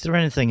 Is there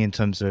anything in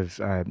terms of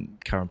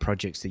current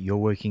projects that you're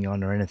working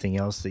on or anything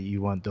else that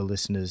you want the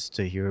listeners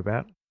to hear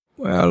about?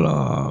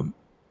 Well,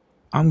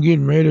 I'm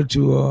getting ready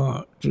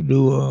to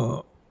do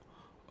a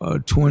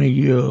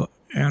 20-year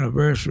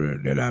anniversary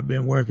that I've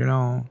been working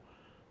on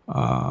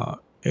at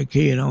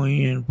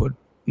KNON for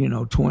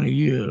 20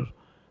 years,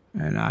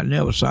 and I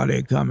never saw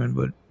that coming.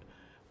 But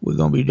we're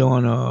gonna be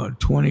doing a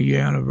 20-year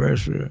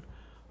anniversary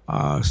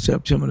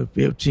September the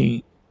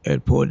 15th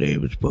at Port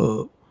Davis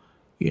Pub,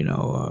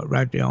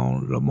 right there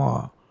on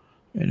Lamar.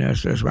 And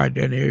that's right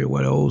there in the area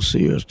where the old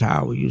Sears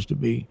Tower used to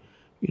be.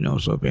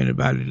 So if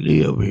anybody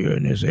live here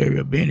in this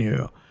area, been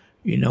here,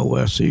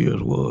 where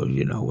Sears was,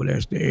 well,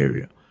 that's the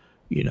area,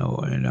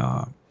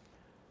 and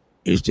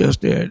it's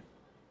just that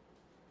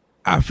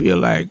I feel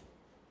like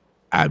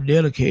I've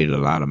dedicated a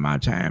lot of my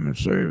time and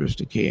service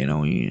to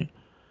KNON,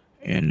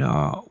 and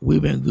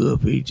we've been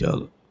good for each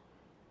other,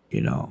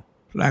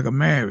 like a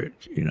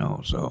marriage,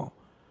 so,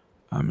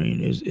 I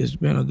mean, it's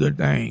been a good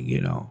thing,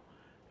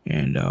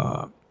 and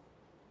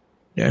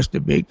that's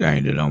the big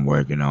thing that I'm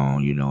working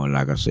on, and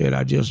like I said,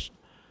 I just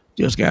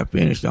got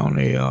finished on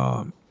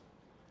a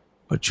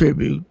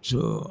tribute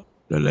to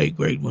the late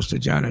great Mr.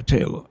 Johnny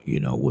Taylor,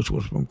 which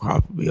was from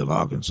Crawfordville,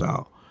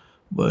 Arkansas.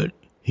 But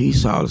he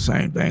saw the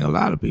same thing a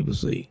lot of people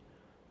see.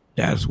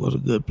 That was a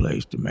good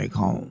place to make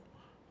home.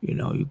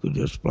 You could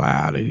just fly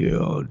out of here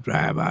or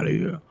drive out of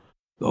here,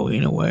 go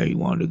anywhere you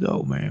wanted to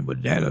go, man.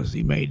 But Dallas,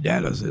 he made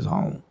Dallas his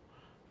home,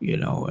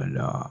 and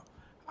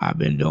I've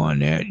been doing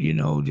that,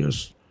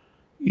 just,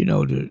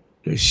 to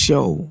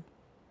show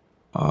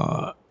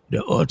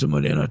the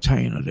ultimate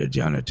entertainer that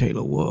Johnny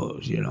Taylor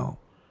was,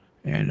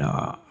 and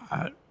I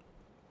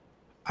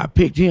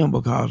picked him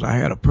because I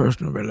had a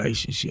personal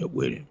relationship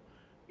with him,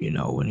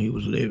 when he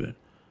was living,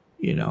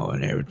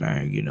 and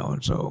everything,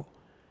 and so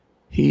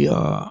he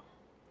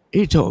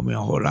told me a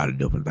whole lot of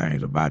different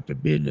things about the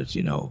business,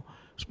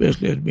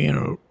 especially as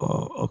being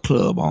a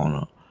club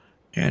owner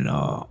and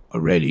a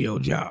radio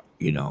jock,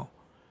 He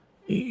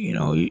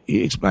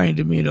explained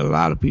to me that a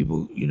lot of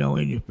people,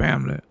 in your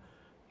family,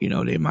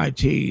 they might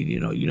tell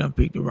you, you done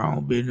picked the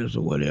wrong business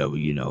or whatever,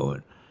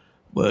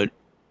 but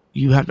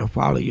you have to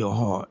follow your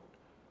heart.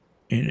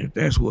 And if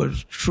that's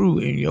what's true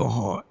in your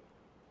heart,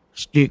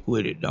 stick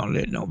with it. Don't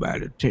let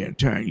nobody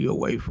turn you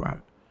away from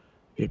it.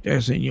 If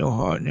that's in your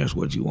heart and that's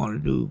what you want to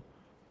do,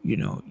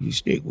 you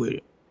stick with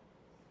it.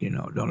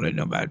 Don't let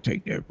nobody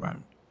take that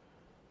from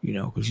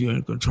you, because you're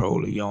in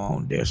control of your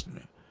own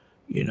destiny,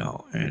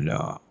 and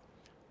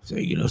so,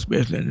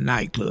 especially in the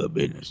nightclub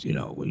business,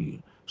 where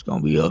it's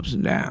going to be ups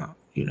and downs,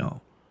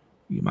 You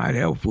might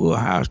have a full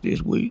house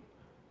this week,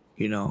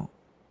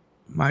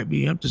 might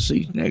be empty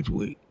seats next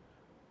week,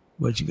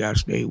 but you got to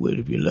stay with it.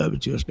 If you love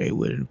it, you'll stay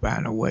with it and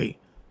find a way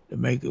to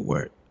make it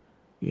work,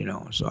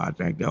 So I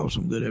think that was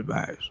some good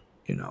advice,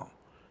 and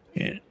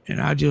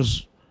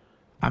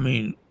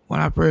when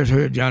I first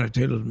heard Johnny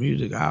Taylor's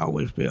music, I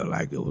always felt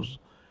like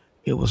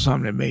it was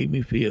something that made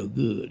me feel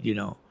good,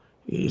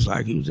 It's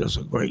like he was just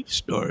a great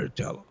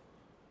storyteller,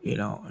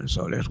 and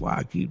so that's why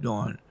I keep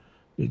doing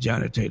the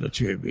Johnny Taylor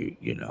tribute,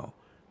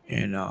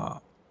 and I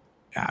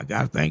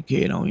got to thank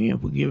KNON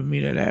for giving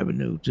me that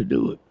avenue to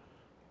do it,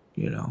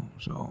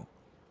 so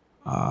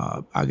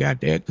I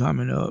got that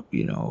coming up,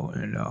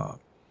 and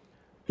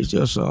it's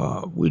just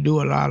we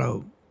do a lot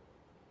of,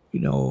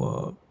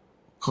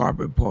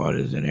 carpet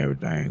parties and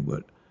everything,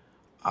 but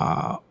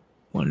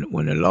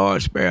when the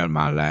Lord spared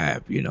my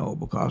life,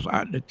 because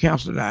the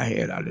cancer that I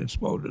had, I didn't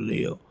supposed to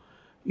live,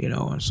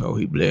 and so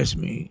he blessed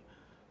me.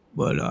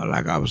 But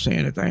like I was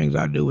saying, the things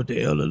I do with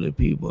the elderly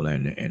people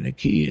and the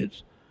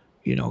kids,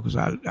 because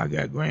I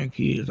got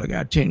grandkids, I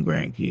got 10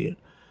 grandkids,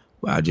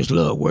 but I just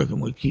love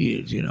working with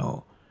kids, and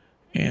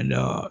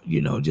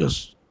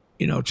just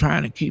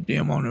trying to keep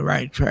them on the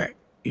right track,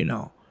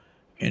 and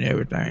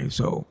everything.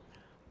 So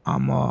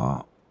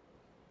I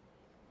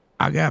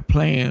got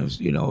plans,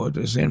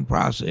 that's in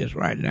process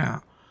right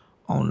now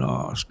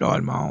on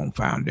starting my own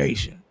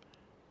foundation,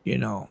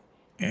 and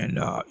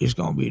it's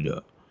gonna be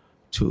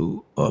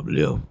to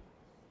uplift,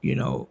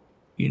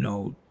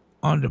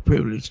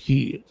 underprivileged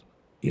kids,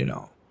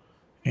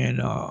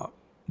 and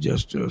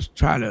just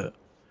try to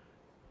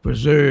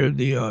preserve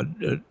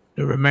the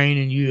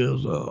remaining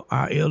years of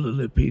our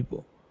elderly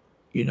people,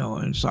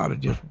 and sort of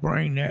just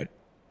bring that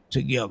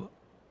together,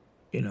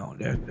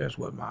 that's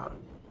what my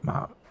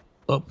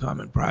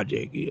upcoming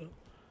project is.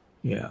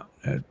 Yeah,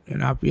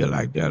 and I feel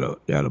like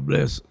that'll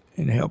bless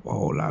and help a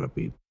whole lot of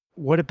people.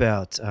 What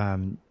about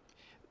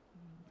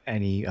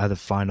any other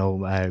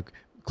final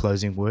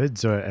closing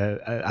words? Or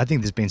I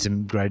think there's been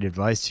some great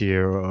advice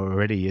here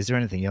already. Is there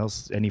anything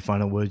else? Any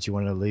final words you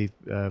want to leave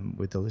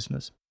with the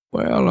listeners?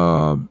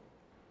 Well,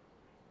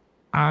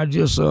 I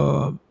just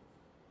want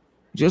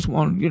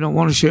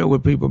to share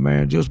with people,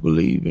 man. Just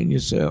believe in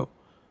yourself,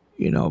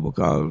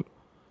 because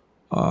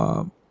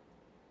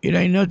it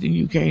ain't nothing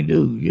you can't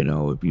do,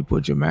 if you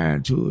put your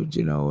mind to it,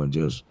 and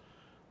just,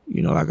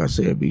 like I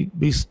said, be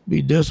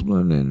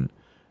disciplined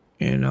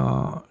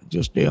and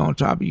just stay on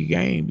top of your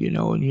game,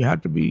 and you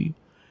have to be.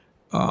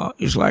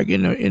 It's like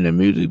in the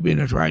music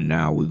business right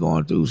now, we're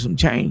going through some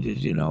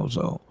changes,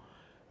 so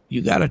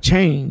you got to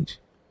change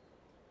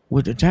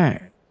with the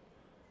time,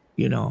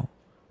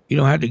 you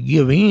don't have to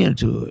give in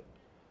to it,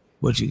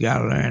 but you got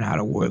to learn how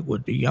to work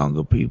with the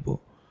younger people,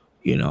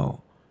 you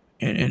know,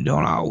 and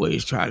don't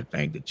always try to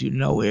think that you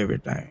know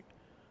everything,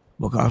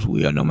 because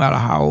no matter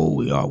how old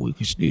we are, we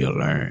can still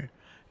learn.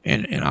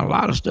 And a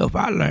lot of stuff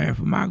I learned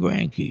from my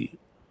grandkids,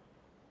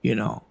 you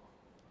know.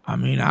 I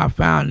mean, I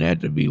found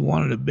that to be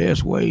one of the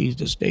best ways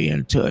to stay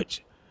in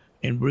touch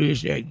and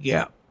bridge that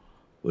gap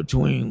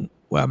between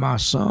where my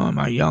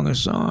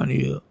youngest son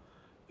is,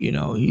 you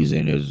know, he's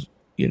in his,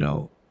 you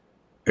know,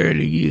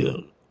 early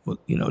years, but,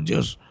 you know,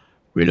 just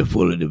really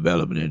fully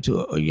developing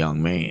into a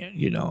young man,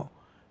 you know.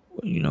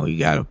 You know, he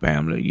got a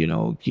family, you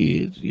know,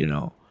 kids, you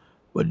know.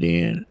 But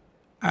then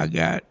I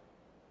got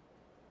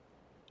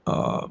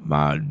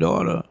my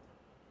daughter,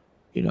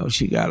 you know,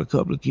 she got a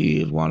couple of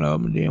kids, one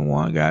of them, and then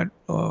one got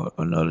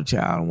another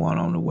child, one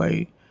on the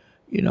way,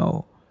 you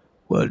know.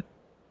 But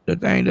the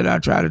thing that I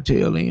try to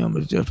tell them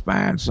is just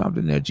find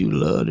something that you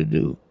love to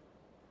do,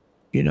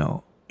 you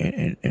know,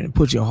 and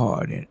put your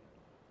heart in it.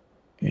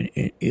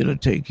 And it'll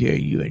take care of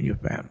you and your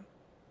family,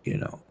 you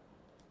know.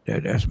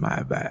 That's my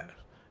advice.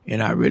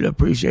 And I really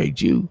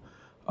appreciate you,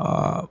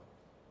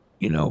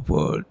 you know,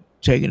 for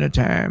taking the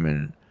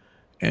time,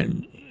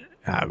 and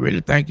I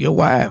really thank your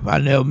wife. I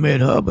never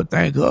met her, but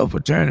thank her for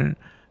turning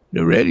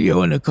the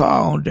radio in the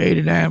car on to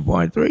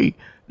 89.3.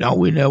 No,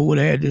 we never would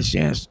have had this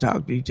chance to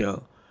talk to each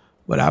other.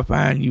 But I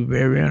find you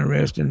very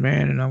interesting,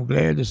 man, and I'm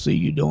glad to see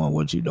you doing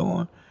what you're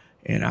doing.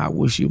 And I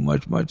wish you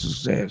much, much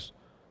success,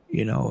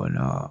 you know. And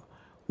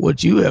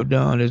what you have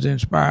done has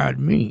inspired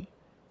me,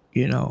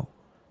 you know.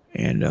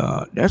 And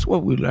that's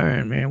what we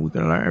learn, man. We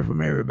can learn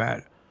from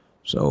everybody.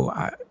 So,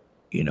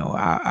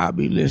 I'll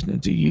be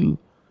listening to you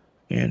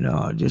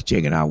and just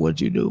checking out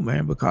what you do,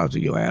 man, because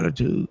of your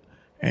attitude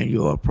and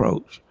your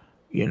approach.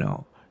 You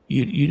know,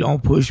 you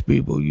don't push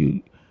people.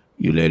 You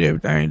let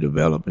everything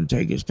develop and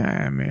take its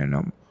time,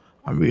 man.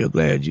 I'm real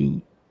glad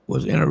you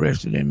was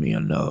interested in me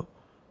enough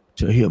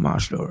to hear my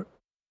story.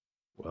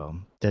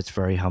 Well, that's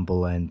very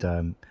humble,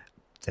 and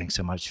thanks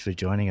so much for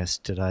joining us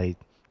today,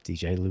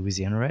 DJ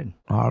Louisiana Red.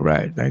 All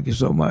right. Thank you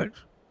so much.